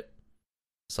acknowledge it.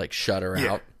 Just like shut her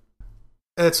out.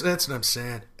 That's what I'm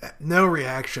saying. No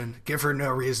reaction. Give her no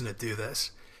reason to do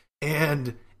this.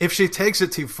 And if she takes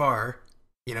it too far,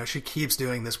 she keeps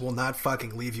doing this, will not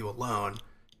fucking leave you alone,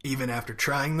 even after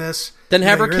trying this. Then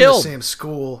have her killed. In the same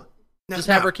school. Just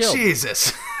have her killed.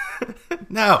 Jesus.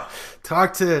 No.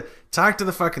 Talk to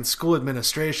the fucking school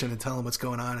administration and tell them what's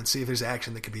going on and see if there's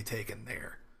action that could be taken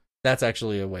there. That's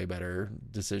actually a way better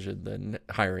decision than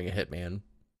hiring a hitman.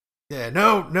 Yeah,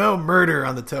 no murder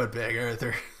on the tote bag,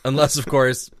 Arthur. Unless, of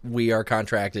course, we are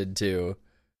contracted to.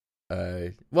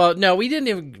 Well, no, we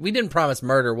didn't promise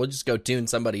murder. We'll just go tune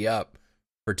somebody up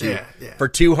for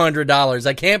 $200.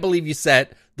 I can't believe you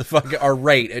set our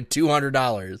rate at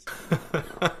 $200.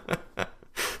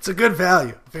 It's a good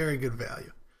value, very good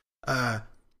value.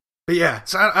 But yeah,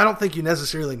 so I don't think you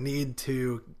necessarily need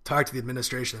to talk to the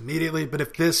administration immediately. But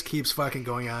if this keeps fucking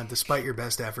going on, despite your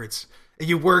best efforts, and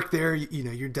you work there,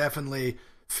 you're definitely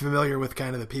familiar with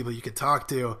kind of the people you could talk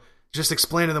to. Just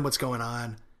explain to them what's going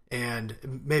on, and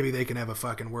maybe they can have a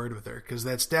fucking word with her, because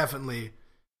that's definitely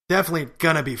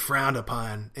gonna be frowned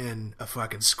upon in a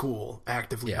fucking school,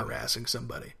 actively harassing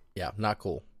somebody. Yeah, not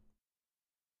cool.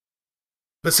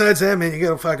 Besides that, man, you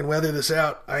gotta fucking weather this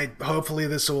out. Hopefully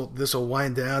this will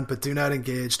wind down, but do not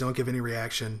engage, don't give any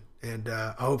reaction, and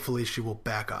hopefully she will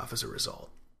back off as a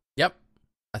result. Yep.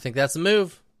 I think that's the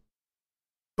move.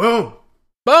 Boom.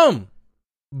 Boom.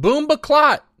 Boom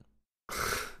clot.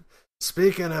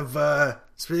 Speaking of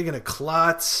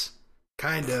clots,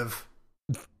 kind of.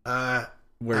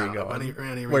 Where are you going?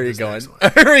 Where are you going?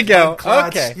 Here we go.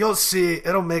 Clots, okay. You'll see.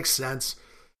 It'll make sense.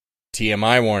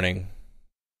 TMI warning.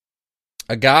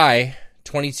 A guy,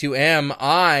 22M,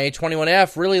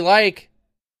 21F, really like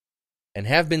and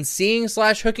have been seeing /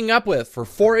 hooking up with for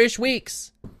 4-ish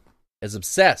weeks, is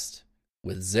obsessed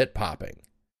with zit popping.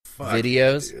 Fuck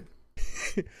videos,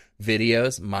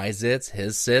 my zits,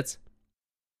 his zits.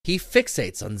 He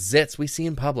fixates on zits we see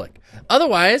in public.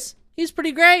 Otherwise, he's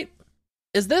pretty great.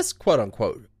 Is this, quote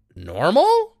unquote,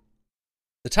 normal?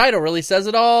 The title really says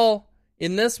it all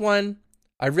in this one.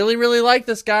 I really, really like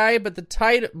this guy,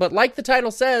 but like the title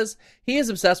says, he is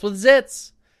obsessed with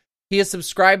zits. He is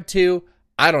subscribed to,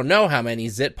 I don't know how many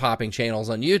zit popping channels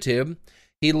on YouTube.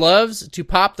 He loves to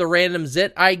pop the random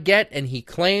zit I get, and he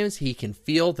claims he can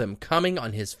feel them coming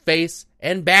on his face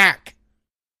and back.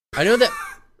 I know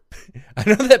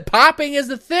that popping is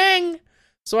the thing,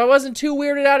 so I wasn't too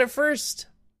weirded out at first.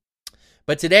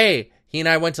 But today, he and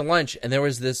I went to lunch, and there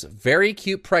was this very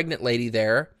cute pregnant lady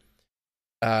there,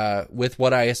 with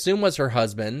what I assume was her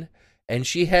husband, and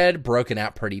she had broken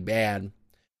out pretty bad.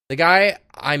 The guy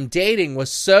I'm dating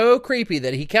was so creepy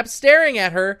that he kept staring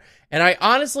at her, and I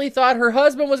honestly thought her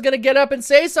husband was going to get up and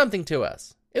say something to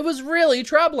us. It was really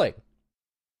troubling.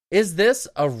 Is this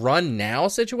a run now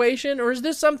situation, or is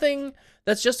this something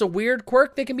that's just a weird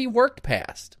quirk that can be worked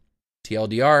past?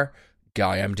 TLDR,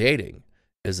 guy I'm dating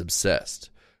is obsessed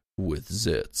with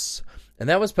zits. And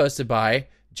that was posted by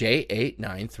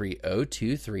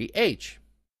J893023H.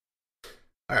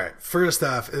 All right, first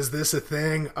off, is this a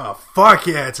thing? Oh, fuck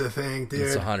yeah, it's a thing, dude.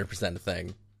 It's 100% a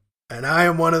thing. And I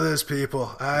am one of those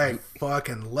people. I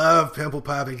fucking love pimple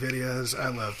popping videos. I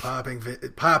love popping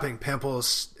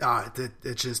pimples.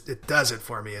 It does it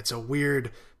for me. It's a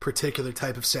weird, particular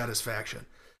type of satisfaction.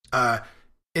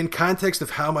 In context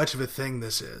of how much of a thing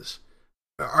this is,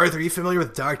 Arthur, are you familiar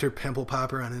with Dr. Pimple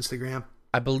Popper on Instagram?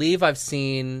 I believe I've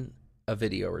seen a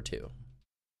video or two.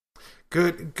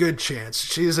 Good chance.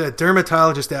 She's a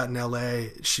dermatologist out in LA.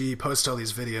 She posts all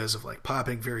these videos of like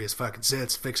popping various fucking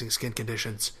zits, fixing skin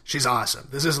conditions. She's awesome.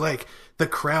 This is like the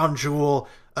crown jewel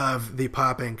of the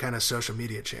popping kind of social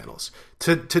media channels.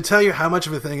 To tell you how much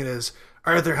of a thing it is,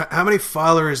 Arthur, how many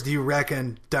followers do you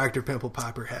reckon Dr. Pimple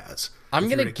Popper has? I'm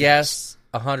going to guess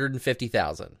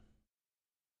 150,000.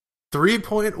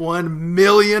 3.1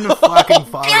 million fucking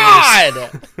followers.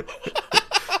 God!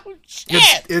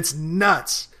 Shit! It's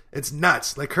nuts. It's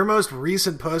nuts. Like, her most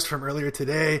recent post from earlier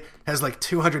today has like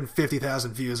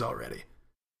 250,000 views already.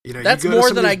 You know, that's more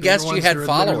than I guessed you had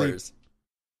followers.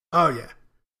 Oh yeah.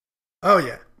 So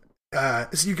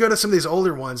you go to some of these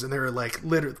older ones and there are like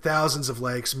thousands of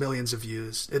likes, millions of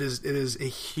views. It is a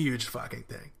huge fucking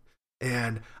thing.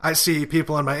 And I see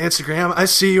people on my Instagram. I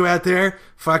see you out there,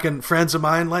 fucking friends of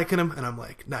mine liking them, and I'm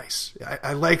like, nice.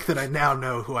 I like that I now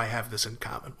know who I have this in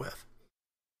common with.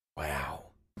 Wow.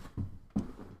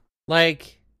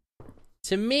 Like,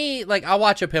 to me, like, I'll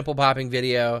watch a pimple popping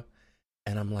video,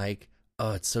 and I'm like,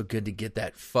 oh, it's so good to get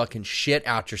that fucking shit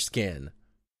out your skin.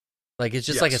 Like, it's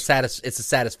just like it's a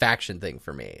satisfaction thing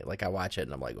for me. Like, I watch it,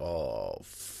 and I'm like, oh,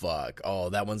 fuck. Oh,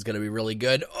 that one's going to be really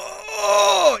good.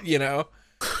 Oh, you know?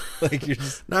 Like, you're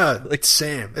just... No, like,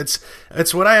 same.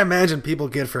 It's what I imagine people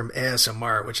get from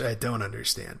ASMR, which I don't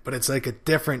understand. But it's like a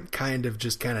different kind of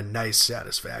just kind of nice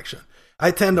satisfaction. I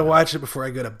tend to watch it before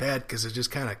I go to bed because it just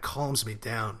kind of calms me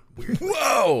down weirdly.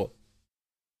 Whoa!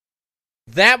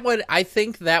 I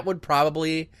think that would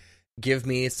probably give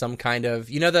me some kind of,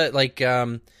 you know,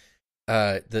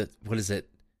 what is it?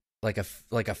 Like a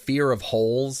fear of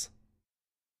holes?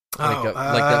 Like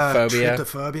that phobia?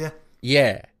 Trypophobia?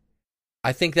 Yeah.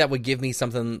 I think that would give me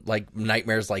something like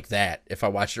nightmares like that if I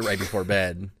watched it right before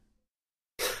bed.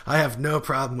 I have no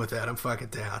problem with that. I'm fucking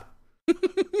down.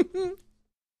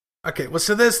 Okay, well,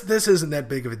 so this isn't that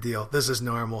big of a deal. This is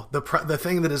normal. The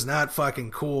thing that is not fucking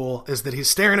cool is that he's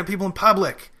staring at people in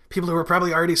public. People who are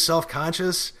probably already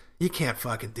self-conscious. You can't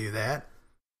fucking do that.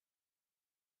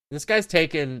 This guy's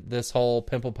taken this whole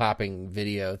pimple popping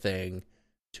video thing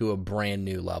to a brand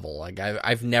new level. Like,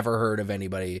 I've never heard of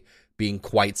anybody being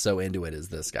quite so into it as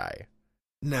this guy.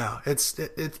 No, it's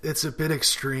a bit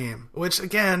extreme. Which,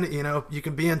 again, you know, you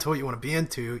can be into what you want to be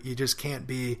into. You just can't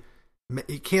be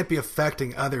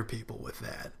affecting other people with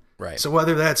that. Right. So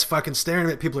whether that's fucking staring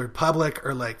at people in public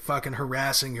or like fucking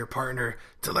harassing your partner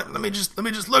to let me just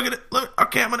look at it.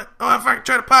 Okay, I'm fucking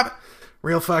try to pop it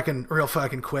real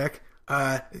fucking quick.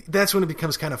 That's when it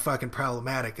becomes kind of fucking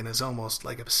problematic and is almost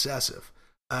like obsessive.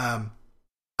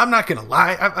 I'm not gonna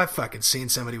lie. I've fucking seen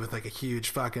somebody with like a huge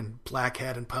fucking black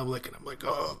hat in public, and I'm like,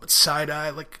 oh, but side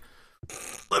eye, like,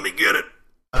 let me get it.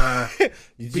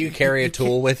 Do you carry a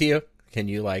tool with you? Can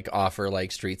you like offer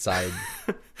like street side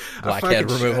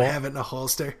blackhead removal? I have it in a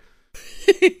holster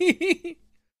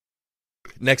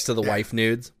next to the wife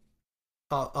nudes.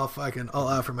 I'll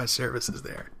offer my services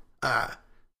there.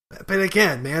 But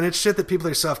again, man, it's shit that people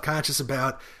are self-conscious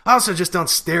about. Also, just don't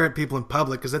stare at people in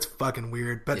public because that's fucking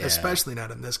weird. But especially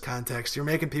not in this context. You're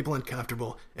making people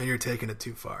uncomfortable and you're taking it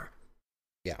too far.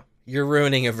 Yeah, you're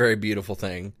ruining a very beautiful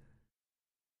thing.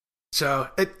 So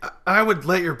I would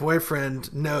let your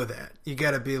boyfriend know that. You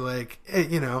got to be like, hey,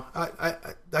 you know,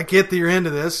 I get that you're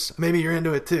into this. Maybe you're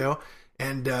into it too.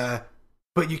 And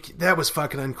but that was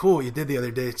fucking uncool. You did the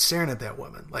other day staring at that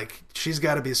woman. Like, she's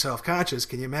got to be self-conscious.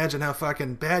 Can you imagine how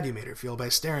fucking bad you made her feel by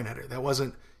staring at her? That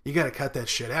wasn't. You got to cut that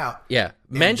shit out. Yeah.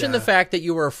 Mention the fact that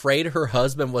you were afraid her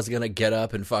husband was gonna get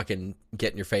up and fucking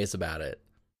get in your face about it.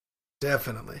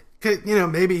 Definitely. You know,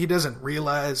 maybe he doesn't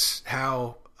realize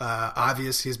how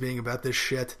obvious he's being about this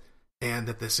shit, and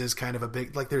that this is kind of a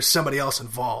big, like, there's somebody else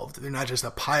involved. They're not just a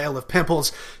pile of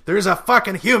pimples. There's a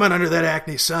fucking human under that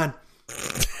acne, son.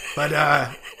 But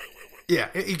yeah,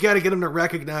 you got to get him to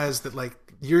recognize that, like,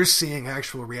 you're seeing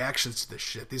actual reactions to this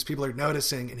shit. These people are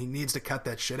noticing, and he needs to cut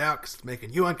that shit out because it's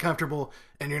making you uncomfortable,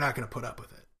 and you're not going to put up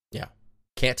with it. Yeah,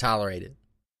 can't tolerate it.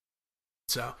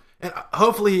 So, and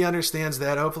hopefully he understands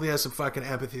that. Hopefully he has some fucking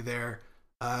empathy there.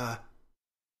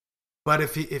 But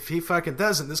if he fucking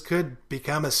doesn't, this could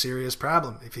become a serious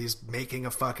problem. If he's making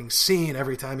a fucking scene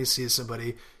every time he sees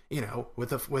somebody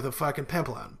with a fucking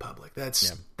pimple out in public.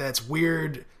 That's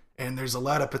weird, and there's a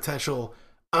lot of potential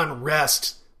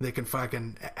unrest that can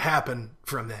fucking happen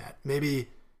from that. Maybe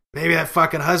that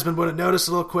fucking husband would have noticed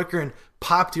a little quicker and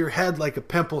popped your head like a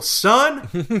pimple, son.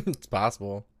 It's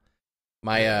possible.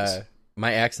 My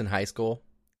ex in high school,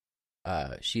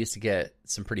 she used to get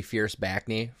some pretty fierce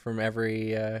backney from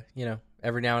every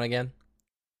now and again.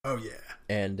 Oh yeah.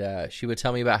 And she would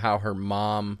tell me about how her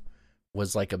mom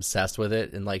was like obsessed with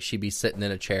it, and like she'd be sitting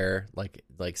in a chair, like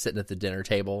sitting at the dinner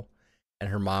table, and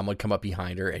her mom would come up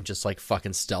behind her and just like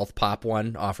fucking stealth pop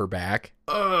one off her back.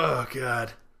 Oh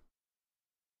god.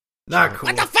 Not cool.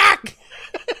 What the fuck?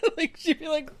 Like she'd be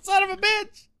like, son of a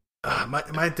bitch.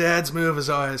 My dad's move is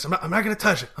always, I'm not gonna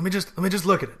touch it. Let me just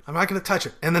look at it. I'm not gonna touch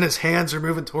it. And then his hands are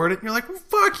moving toward it, and you're like, well,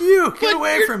 fuck you, get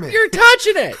away from me. You're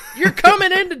touching it. You're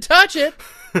coming in to touch it.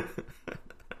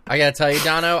 I gotta tell you,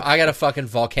 Dono, I got a fucking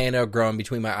volcano growing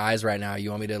between my eyes right now. You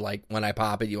want me to, like, when I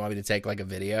pop it, you want me to take like a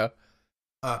video?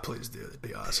 Please do. It'd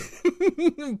be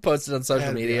awesome. Post it on social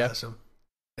That'd media. Be awesome.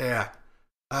 Yeah.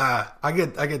 I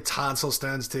get tonsil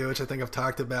stones too, which I think I've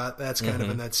talked about. That's kind of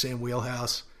in that same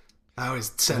wheelhouse. I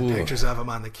always send pictures of them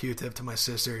on the Q-tip to my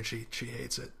sister, and she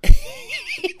hates it.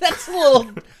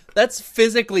 That's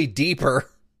physically deeper.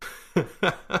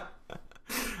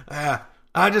 Yeah.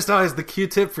 I just always, the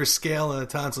Q-tip for scale and the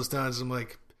tonsil stones, I'm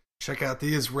like, check out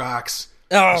these rocks.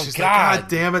 Oh, she's God. like, God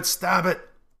damn it, stop it.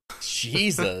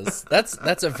 Jesus.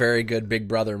 That's a very good Big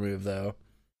Brother move, though.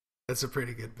 That's a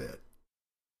pretty good bit.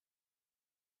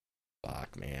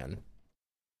 Fuck, man.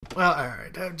 Well, all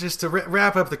right. Just to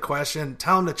wrap up the question,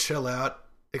 tell him to chill out,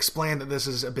 explain that this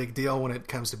is a big deal when it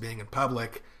comes to being in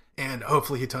public, and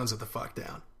hopefully he tones it the fuck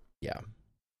down. Yeah.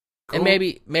 Cool.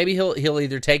 And maybe he'll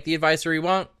either take the advice or he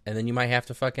won't, and then you might have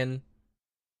to fucking...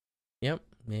 Yep,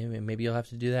 maybe you'll have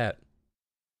to do that.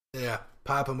 Yeah,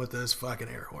 pop him with those fucking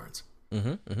air horns.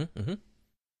 Mm-hmm.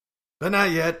 But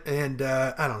not yet, and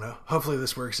I don't know. Hopefully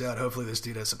this works out. Hopefully this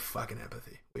dude has some fucking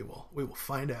empathy. We will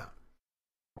find out.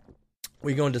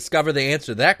 We're going to discover the answer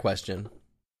to that question.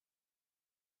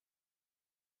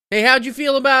 Hey, how'd you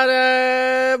feel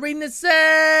about reading this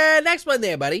next one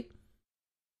there, buddy?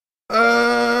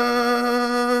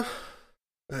 I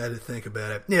had to think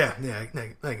about it. Yeah, I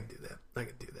can do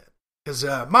that. Because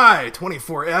my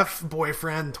 24F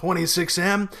boyfriend,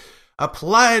 26M,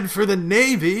 applied for the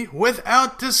Navy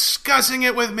without discussing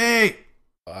it with me.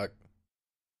 Fuck.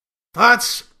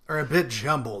 Thoughts are a bit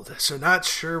jumbled, so not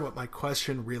sure what my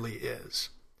question really is.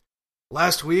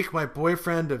 Last week, my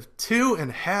boyfriend of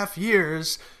 2.5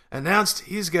 years announced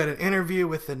he's got an interview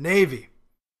with the Navy.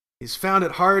 He's found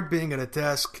it hard being at a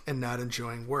desk and not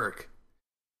enjoying work.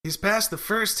 He's passed the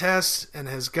first test and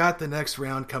has got the next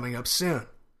round coming up soon.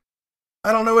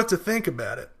 I don't know what to think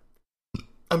about it.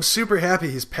 I'm super happy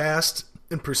he's passed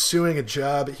and pursuing a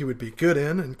job he would be good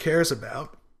in and cares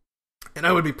about, and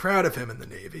I would be proud of him in the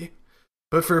Navy.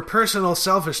 But for personal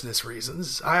selfishness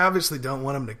reasons, I obviously don't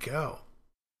want him to go.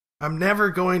 I'm never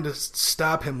going to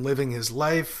stop him living his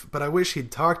life, but I wish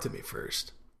he'd talk to me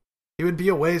first. He would be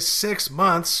away 6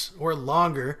 months or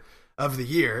longer of the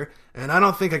year, and I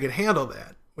don't think I could handle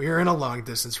that. We are in a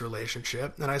long-distance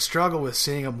relationship, and I struggle with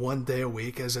seeing him 1 day a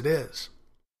week as it is.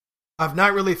 I've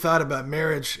not really thought about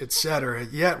marriage, etc.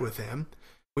 yet with him.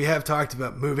 We have talked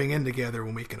about moving in together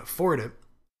when we can afford it.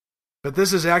 But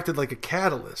this has acted like a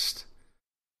catalyst.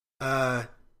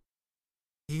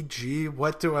 E.g.,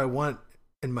 what do I want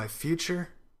in my future?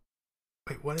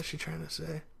 Wait, what is she trying to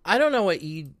say? I don't know what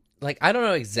I don't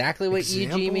know exactly what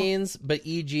Example? EG means, but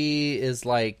EG is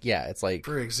like, yeah, it's like...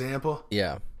 For example?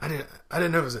 Yeah. I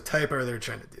didn't know it was a typo or they were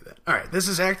trying to do that. All right, this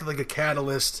has acted like a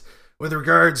catalyst with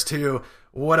regards to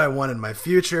what I want in my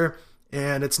future,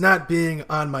 and it's not being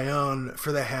on my own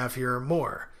for the half year or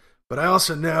more. But I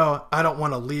also know I don't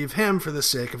want to leave him for the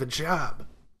sake of a job.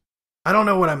 I don't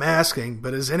know what I'm asking,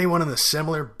 but is anyone in a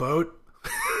similar boat?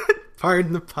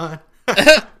 Pardon the pun.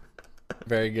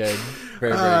 Very good.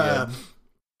 Very good.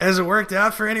 Has it worked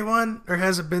out for anyone, or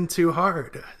has it been too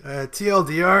hard?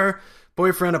 TLDR,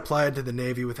 boyfriend applied to the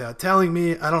Navy without telling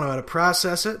me. I don't know how to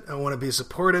process it. I want to be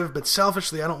supportive, but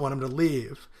selfishly, I don't want him to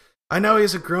leave. I know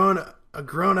he's a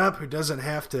grown-up who doesn't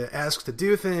have to ask to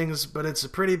do things, but it's a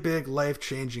pretty big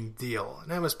life-changing deal.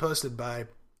 And that was posted by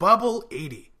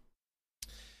Bubble80.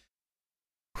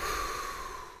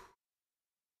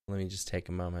 Let me just take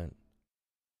a moment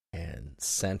and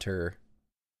center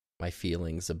my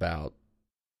feelings about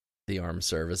the armed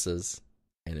services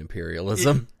and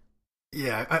imperialism.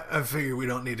 Yeah, I figure we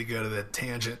don't need to go to that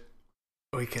tangent.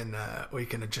 We can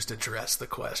just address the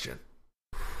question.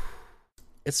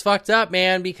 It's fucked up,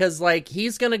 man, because like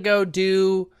he's gonna go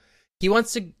do He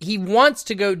wants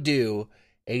to go do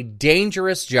a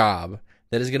dangerous job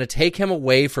that is going to take him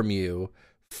away from you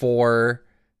for,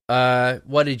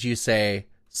 what did you say?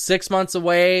 6 months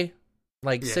away?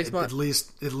 Like 6 months?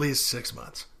 At least 6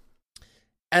 months.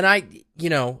 And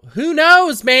who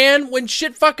knows, man? When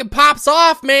shit fucking pops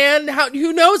off, man,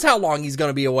 who knows how long he's going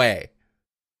to be away?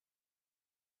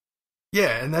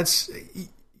 Yeah, and that's,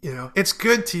 it's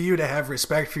good to you to have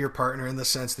respect for your partner in the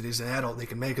sense that he's an adult and he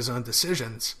can make his own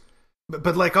decisions.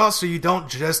 But like, also, you don't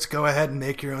just go ahead and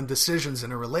make your own decisions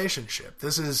in a relationship.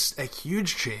 This is a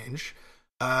huge change.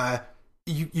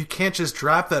 You can't just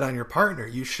drop that on your partner.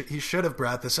 He should have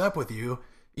brought this up with you,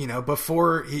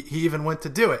 before he even went to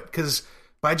do it. Because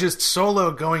by just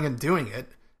solo going and doing it,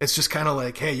 it's just kind of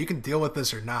like, hey, you can deal with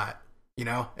this or not,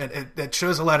 and it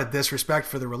shows a lot of disrespect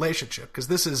for the relationship. Because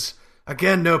this is,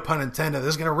 again, no pun intended, this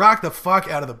is going to rock the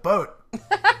fuck out of the boat.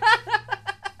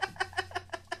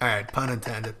 All right, pun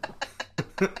intended.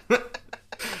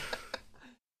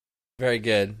 Very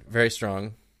good. Very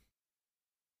strong.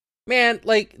 Man,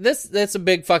 like, that's a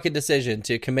big fucking decision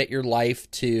to commit your life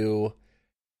to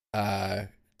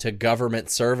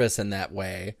government service in that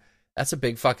way. That's a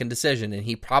big fucking decision, and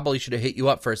he probably should have hit you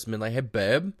up first and been like, hey,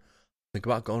 babe, think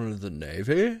about going into the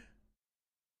Navy?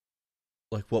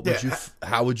 Like,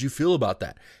 how would you feel about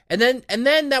that? And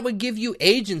then that would give you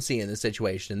agency in the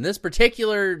situation. In this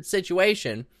particular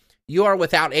situation, you are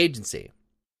without agency.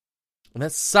 And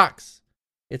that sucks.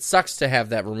 It sucks to have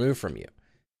that removed from you.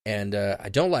 And I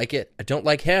don't like it. I don't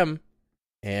like him.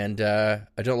 And I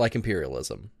don't like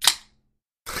imperialism.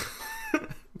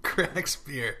 Cracks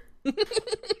beer.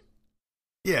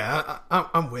 Yeah,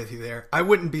 I'm with you there. I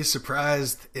wouldn't be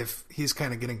surprised if he's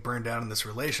kind of getting burned out in this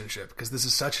relationship, because this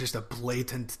is such just a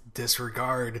blatant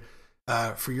disregard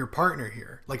for your partner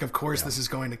here. Like, of course, This is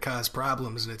going to cause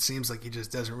problems, and it seems like he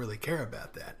just doesn't really care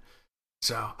about that.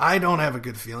 So I don't have a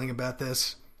good feeling about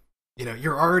this.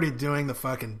 You're already doing the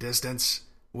fucking distance,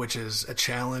 which is a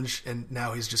challenge, and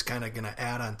now he's just kind of going to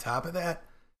add on top of that.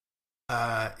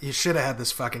 You should have had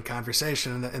this fucking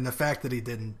conversation, and the fact that he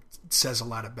didn't says a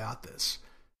lot about this.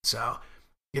 So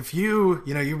if you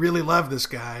really love this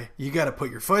guy, you got to put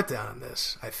your foot down on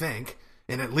this, I think,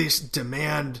 and at least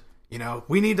demand,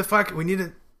 we need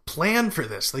to plan for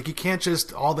this. Like, you can't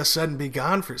just all of a sudden be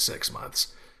gone for 6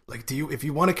 months. Like, if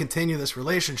you want to continue this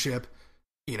relationship,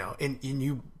 and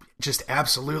you just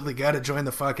absolutely got to join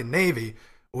the fucking Navy,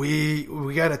 we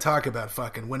got to talk about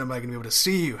fucking, when am I going to be able to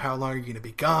see you? How long are you going to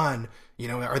be gone?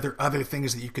 Are there other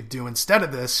things that you could do instead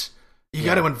of this? You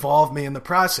got to involve me in the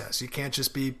process. You can't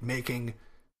just be making,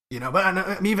 but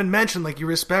I even mentioned, like, you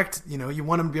respect, you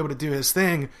want him to be able to do his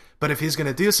thing, but if he's going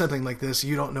to do something like this,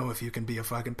 you don't know if you can be a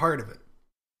fucking part of it.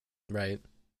 Right.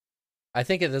 I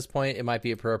think at this point, it might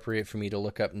be appropriate for me to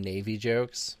look up Navy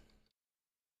jokes.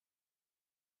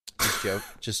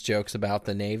 Just jokes about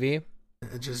the Navy.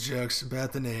 Just jokes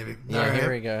about the Navy. Yeah, right.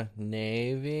 Here we go.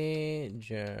 Navy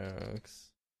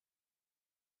jokes.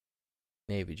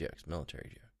 Navy jokes. Military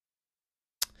jokes.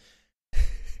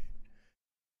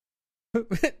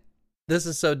 This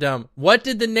is so dumb. What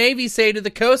did the Navy say to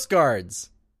the Coast Guards?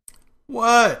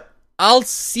 What? I'll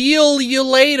seal you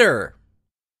later.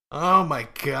 Oh my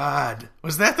god.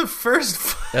 Was that the first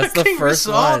That's the first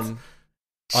result? One.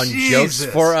 On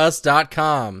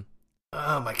jokesforus.com.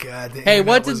 Oh my god. Hey,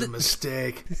 what did a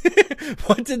mistake.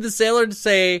 What did the sailor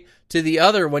say to the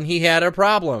other when he had a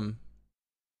problem?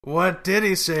 What did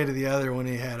he say to the other when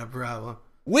he had a problem?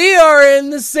 We are in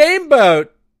the same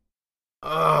boat.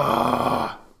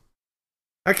 Oh,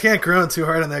 I can't groan too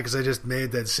hard on that because I just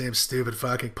made that same stupid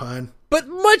fucking pun. But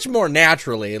much more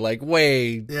naturally, like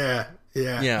way. Yeah.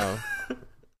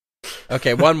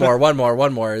 Okay, one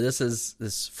more. This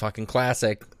is fucking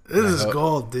classic. This is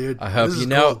gold, dude. I hope you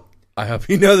know. I hope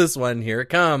you know this one. Here it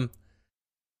come.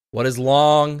 What is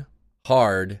long,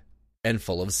 hard, and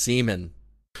full of semen?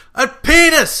 A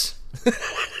penis.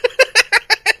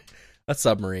 A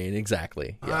submarine,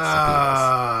 exactly.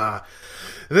 Yes,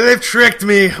 they've tricked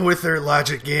me with their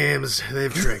logic games.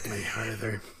 They've tricked me,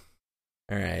 Arthur.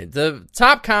 All right. The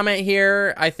top comment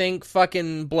here, I think,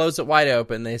 fucking blows it wide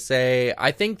open. They say,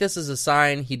 I think this is a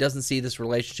sign he doesn't see this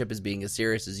relationship as being as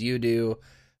serious as you do.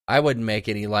 I wouldn't make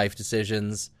any life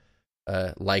decisions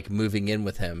like moving in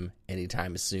with him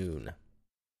anytime soon.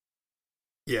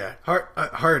 Yeah,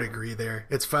 hard agree there.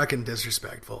 It's fucking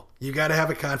disrespectful. You got to have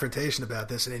a confrontation about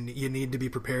this, and you need to be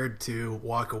prepared to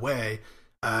walk away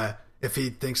if he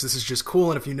thinks this is just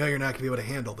cool, and if you know you're not going to be able to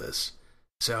handle this.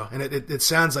 So, and it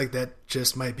sounds like that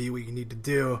just might be what you need to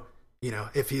do.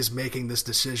 If he's making this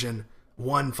decision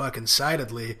one fucking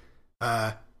sidedly,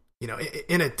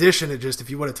 in addition to just if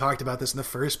you would have talked about this in the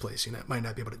first place, might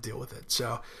not be able to deal with it.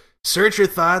 So search your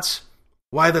thoughts,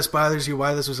 why this bothers you,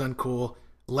 why this was uncool,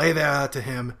 lay that out to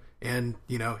him, and,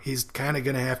 he's kind of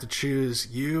going to have to choose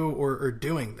you or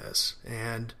doing this.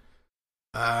 And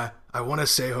I want to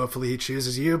say hopefully he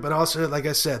chooses you, but also, like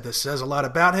I said, this says a lot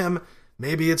about him.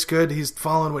 Maybe it's good he's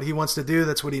following what he wants to do.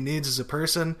 That's what he needs as a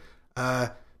person.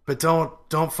 But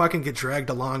don't fucking get dragged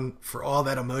along for all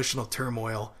that emotional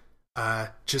turmoil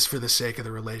just for the sake of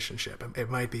the relationship.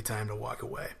 It might be time to walk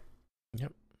away.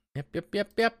 Yep.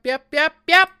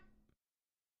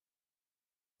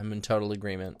 I'm in total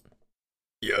agreement.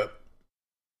 Yep.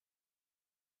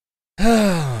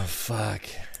 Oh, fuck.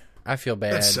 I feel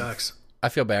bad. That sucks. I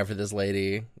feel bad for this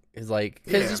lady. It's like,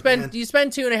 because you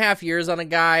spend 2.5 years on a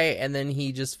guy, and then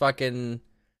he just fucking,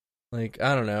 like,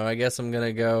 I don't know. I guess I'm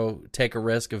gonna go take a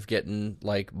risk of getting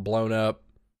like blown up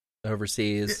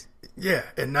overseas. Yeah,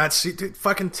 and not see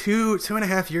fucking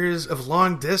 2.5 years of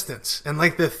long distance. And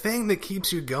like the thing that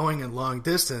keeps you going in long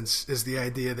distance is the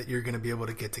idea that you're gonna be able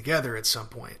to get together at some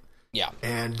point. Yeah.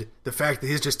 And the fact that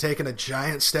he's just taken a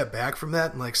giant step back from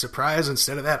that and like, surprise,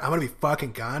 instead of that, I'm going to be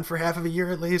fucking gone for half of a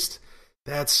year at least.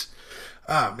 That's,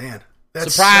 oh man.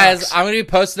 That surprise, sucks. I'm going to be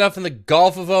posted up in the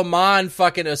Gulf of Oman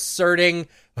fucking asserting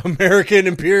American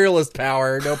imperialist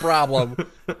power. No problem.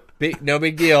 No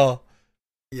big deal.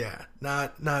 Yeah,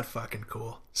 not fucking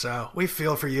cool. So we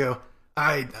feel for you.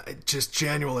 I just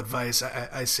genuine advice.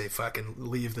 I say fucking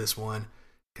leave this one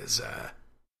because,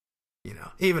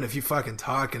 even if you fucking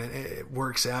talk and it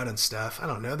works out and stuff, I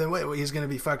don't know, then he's going to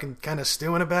be fucking kind of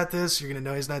stewing about this. You're going to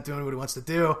know he's not doing what he wants to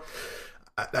do.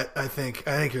 I think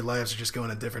your lives are just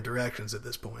going in different directions at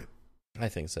this point. I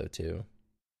think so too.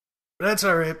 But that's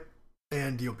all right,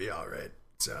 and you'll be all right.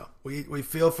 So we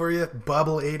feel for you,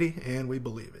 Bubble 80, and we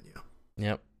believe in you.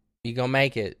 Yep, you gonna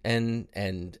make it. And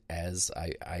as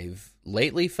I've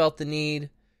lately felt the need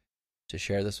to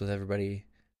share this with everybody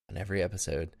on every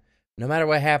episode. No matter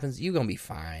what happens, you gonna be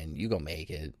fine. You gonna make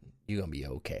it. You gonna be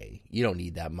okay. You don't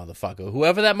need that motherfucker.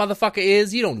 Whoever that motherfucker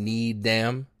is, you don't need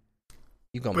them.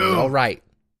 You gonna be all right.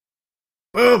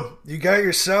 Boom! You got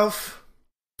yourself.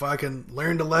 Fucking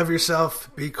learn to love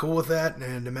yourself. Be cool with that,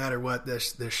 and no matter what,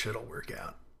 this shit'll work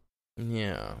out.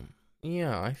 Yeah,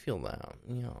 I feel that.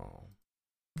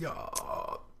 Yeah.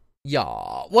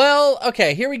 Well,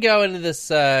 okay. Here we go into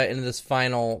this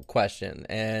final question,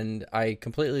 and I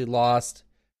completely lost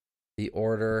the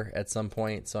order at some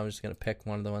point, so I'm just going to pick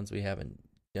one of the ones we haven't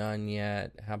done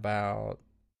yet. How about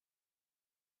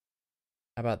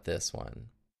this one?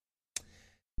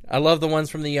 I love the ones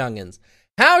from the youngins.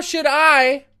 How should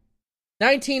I,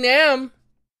 19M,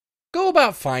 go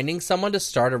about finding someone to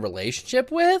start a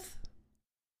relationship with?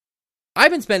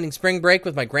 I've been spending spring break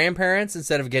with my grandparents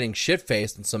instead of getting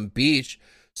shit-faced on some beach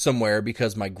somewhere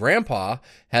because my grandpa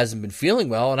hasn't been feeling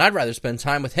well and I'd rather spend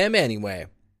time with him anyway.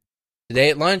 Today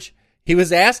at lunch, he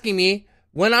was asking me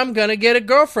when I'm going to get a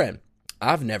girlfriend.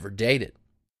 I've never dated.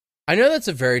 I know that's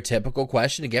a very typical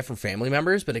question to get from family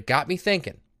members, but it got me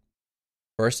thinking.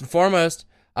 First and foremost,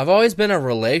 I've always been a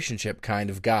relationship kind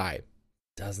of guy.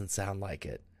 Doesn't sound like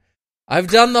it. I've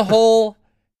done the whole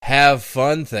have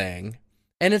fun thing,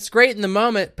 and it's great in the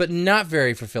moment, but not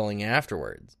very fulfilling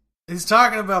afterwards. He's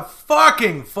talking about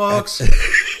fucking, folks.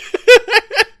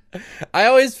 I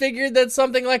always figured that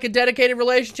something like a dedicated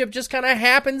relationship just kind of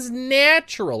happens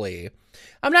naturally.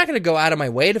 I'm not going to go out of my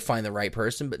way to find the right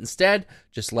person, but instead,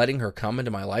 just letting her come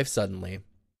into my life suddenly.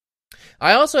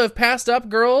 I also have passed up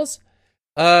girls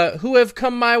who have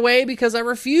come my way because I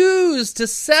refuse to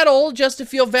settle just to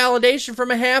feel validation from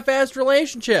a half-assed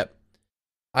relationship.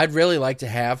 I'd really like to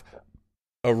have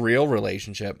a real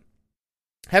relationship.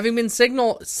 Having been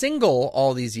single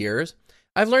all these years,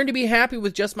 I've learned to be happy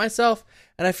with just myself,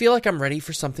 and I feel like I'm ready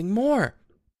for something more.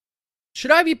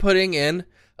 Should I be putting in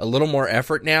a little more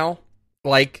effort now?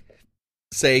 Like,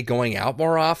 say, going out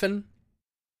more often?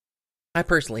 I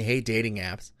personally hate dating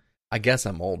apps. I guess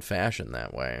I'm old-fashioned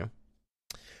that way.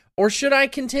 Or should I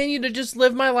continue to just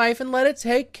live my life and let it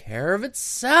take care of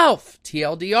itself?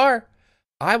 TLDR,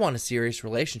 I want a serious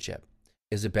relationship.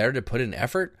 Is it better to put in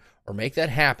effort or make that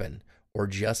happen? Or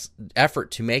just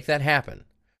effort to make that happen?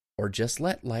 Or just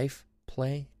let life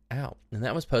play out? And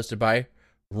that was posted by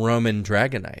Roman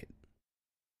Dragonite.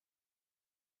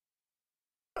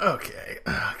 Okay.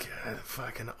 Oh, God.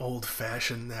 Fucking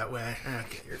old-fashioned that way.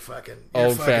 Okay, you're fucking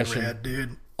rad,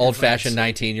 dude. Old-fashioned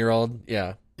 19-year-old?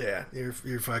 Yeah. Yeah,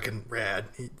 you're fucking rad.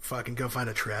 You fucking go find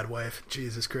a trad wife.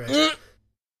 Jesus Christ.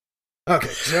 Okay,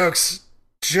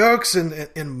 jokes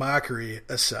and mockery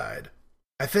aside,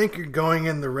 I think you're going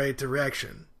in the right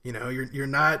direction. You know, you're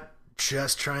not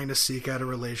just trying to seek out a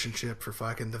relationship for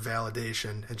fucking the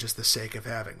validation and just the sake of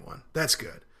having one. That's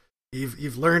good.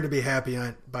 You've learned to be happy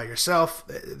by yourself.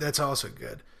 That's also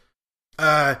good.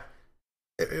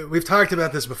 We've talked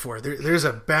about this before. There's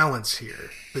a balance here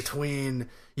between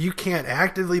you can't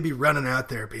actively be running out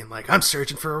there being like, I'm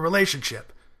searching for a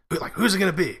relationship. Like, who's it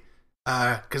going to be?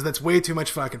 Because that's way too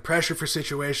much fucking pressure for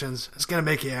situations. It's going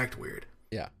to make you act weird.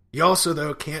 Yeah. You also,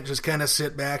 though, can't just kind of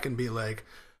sit back and be like,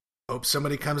 hope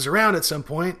somebody comes around at some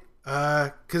point.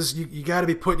 Because you got to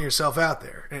be putting yourself out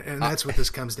there. And that's what this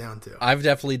comes down to. I've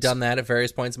definitely done that at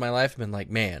various points in my life. I've been like,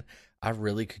 man, I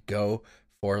really could go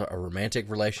for a romantic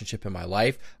relationship in my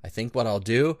life. I think what I'll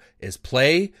do is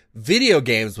play video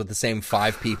games with the same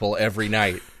 5 people every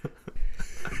night.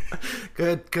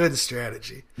 Good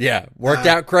strategy. Yeah, worked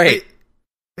out great.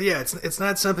 But yeah, it's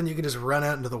not something you can just run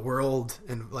out into the world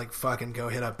and like fucking go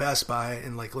hit up Best Buy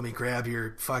and like let me grab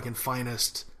your fucking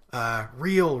finest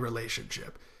real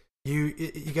relationship. You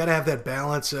got to have that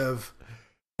balance of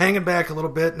hanging back a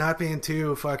little bit, not being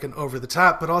too fucking over the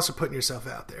top, but also putting yourself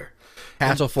out there.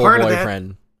 Hatoful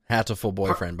Boyfriend. Hatoful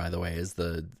Boyfriend, by the way, is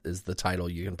the title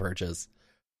you can purchase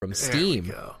from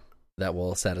Steam that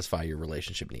will satisfy your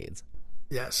relationship needs.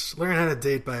 Yes. Learn how to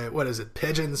date by, what is it,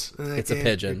 pigeons? It's a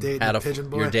pigeon.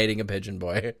 You're dating a pigeon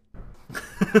boy.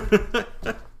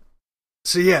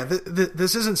 So yeah,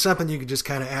 this isn't something you can just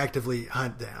kind of actively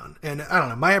hunt down. And I don't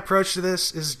know, my approach to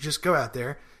this is just go out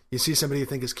there. You see somebody you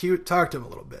think is cute, talk to them a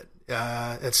little bit.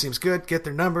 It seems good, get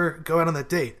their number, go out on that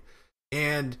date.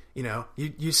 And, you know,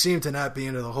 you seem to not be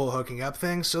into the whole hooking up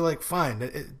thing, so like fine.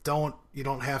 You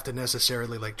don't have to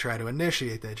necessarily like try to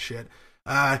initiate that shit.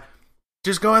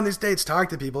 Just go on these dates, talk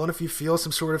to people, and if you feel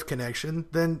some sort of connection,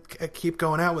 then keep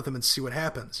going out with them and see what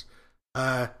happens.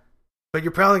 But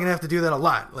you're probably going to have to do that a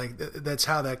lot. Like, that's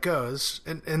how that goes.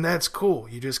 And that's cool.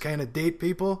 You just kind of date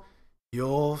people.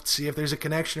 You'll see if there's a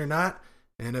connection or not.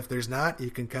 And if there's not, you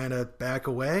can kind of back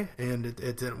away, and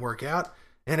it didn't work out.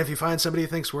 And if you find somebody you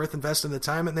think's worth investing the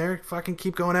time in there, fucking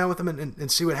keep going out with them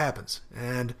and see what happens.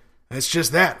 And it's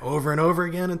just that, over and over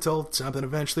again, until something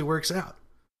eventually works out.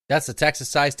 That's the Texas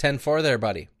size 10-4 there,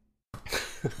 buddy.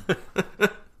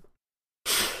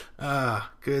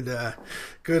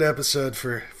 Good episode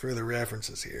for the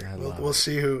references here. We'll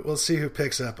see who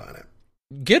picks up on it.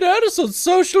 Get at us on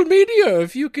social media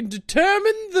if you can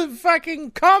determine the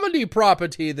fucking comedy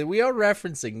property that we are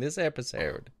referencing this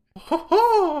episode. Ho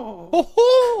ho! Ho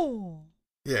ho!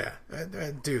 Yeah,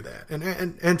 I do that.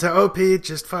 And to OP,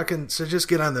 just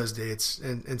get on those dates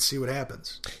and see what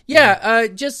happens. Yeah,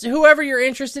 just whoever you're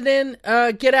interested in,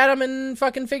 get at them and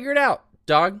fucking figure it out,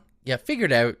 dog. Yeah, figure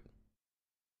it out.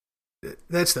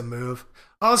 That's the move.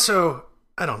 Also,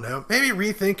 I don't know, maybe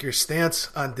rethink your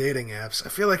stance on dating apps. I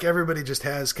feel like everybody just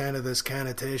has kind of this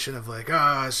connotation of like,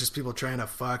 it's just people trying to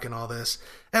fuck and all this.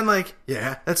 And like,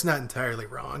 yeah, that's not entirely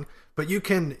wrong. But you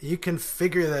can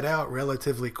figure that out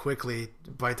relatively quickly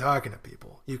by talking to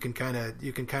people. You can kind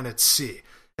of see.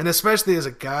 And especially as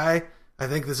a guy, I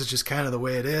think this is just kind of the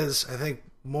way it is. I think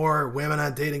more women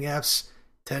on dating apps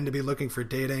tend to be looking for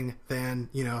dating than,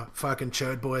 you know, fucking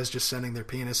chode boys just sending their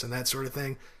penis and that sort of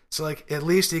thing. So like, at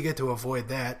least you get to avoid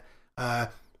that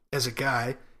as a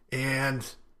guy. And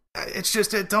it's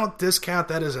just, don't discount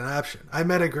that as an option. I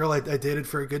met a girl I dated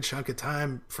for a good chunk of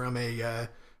time from a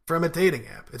dating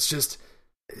app. It's just,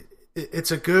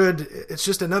 it's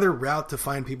just another route to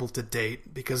find people to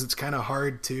date, because it's kind of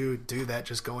hard to do that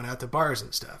just going out to bars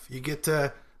and stuff. You get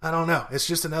to, I don't know, it's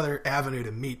just another avenue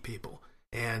to meet people.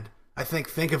 And I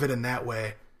think of it in that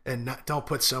way, and don't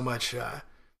put so much,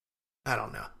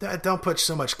 don't put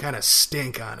so much kind of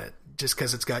stink on it just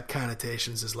because it's got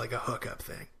connotations as like a hookup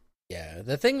thing. Yeah,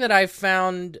 the thing that I've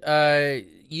found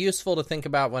useful to think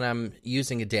about when I'm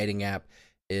using a dating app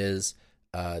is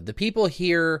the people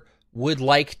here would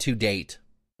like to date.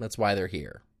 That's why they're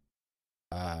here.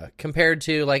 Compared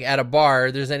to like at a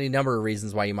bar, there's any number of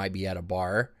reasons why you might be at a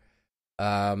bar.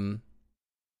 Dating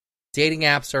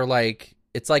apps are like,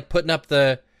 it's like putting up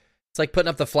the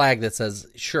flag that says,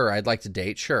 sure, I'd like to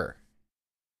date, sure.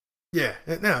 Yeah,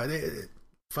 no, it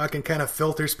fucking kind of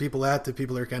filters people out to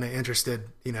people who are kind of interested,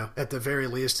 you know, at the very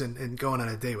least in going on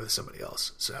a date with somebody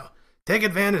else. So take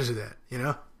advantage of that, you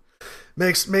know?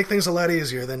 Make things a lot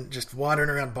easier than just wandering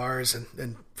around bars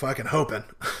and fucking hoping.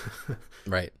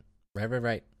 Right.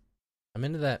 I'm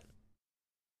into that.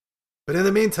 But in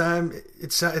the meantime,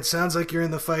 it sounds like you're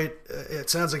in the fight. It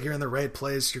sounds like you're in the right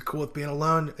place. You're cool with being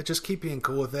alone. Just keep being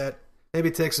cool with that. Maybe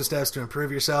take some steps to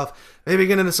improve yourself. Maybe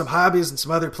get into some hobbies and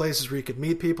some other places where you could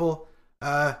meet people.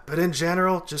 But in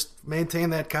general, just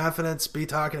maintain that confidence. Be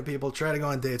talking to people. Try to go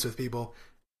on dates with people.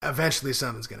 Eventually,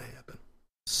 something's going to happen.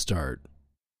 Start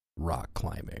rock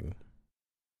climbing.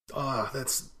 Oh,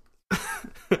 that's...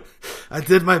 I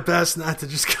did my best not to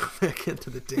just go back into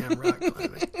the damn rock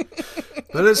climbing.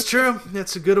 But it's true.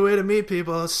 It's a good way to meet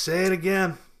people. I'll say it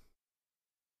again.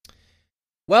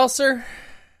 Well, sir,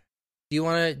 do you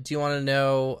want to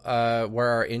know where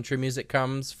our intro music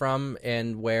comes from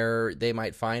and where they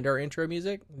might find our intro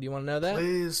music? Do you want to know that?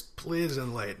 Please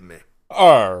enlighten me.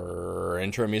 Our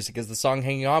intro music is the song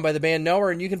Hanging On by the band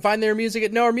Nowhere, and you can find their music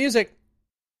at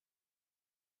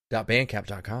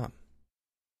nowheremusic.bandcamp.com.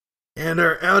 And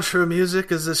our outro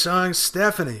music is the song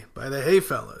Stephanie by the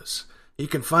Hayfellows. You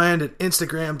can find it at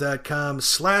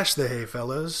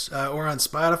Instagram.com/thehayfellows or on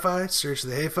Spotify. Search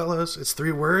the Hayfellows. It's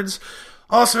 3 words.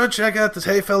 Also, check out this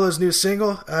Hayfellows new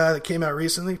single that came out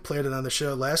recently. Played it on the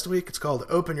show last week. It's called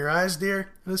Open Your Eyes, Dear.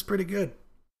 And it's pretty good.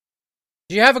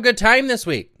 Did you have a good time this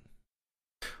week?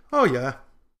 Oh, yeah.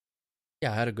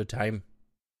 Yeah, I had a good time.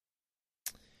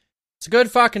 It's a good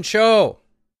fucking show.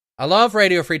 I love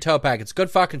Radio Free Topak. It's a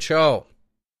good fucking show.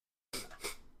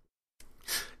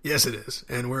 Yes, it is.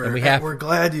 And we're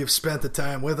glad you've spent the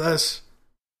time with us.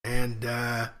 And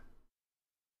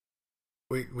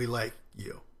we like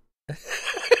you.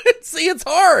 See, it's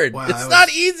hard. Wow, it's not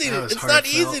easy to do. It's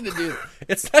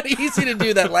not easy to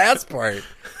do that last part.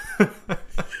 All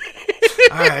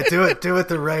right, do it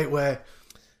the right way.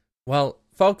 Well,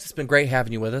 folks, it's been great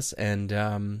having you with us,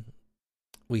 and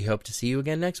we hope to see you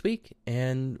again next week.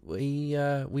 And we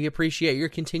appreciate your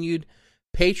continued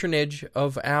patronage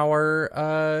of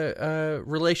our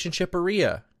relationship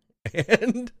area.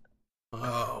 And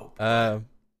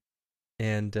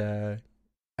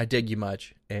I dig you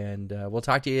much. And we'll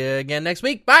talk to you again next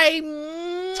week. Bye.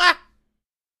 Mwah!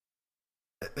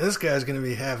 This guy's going to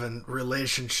be having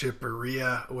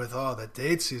relationship-aria with all the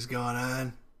dates he's going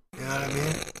on. You know what I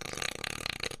mean?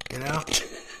 You know?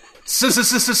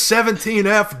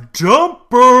 17F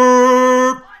Dumper!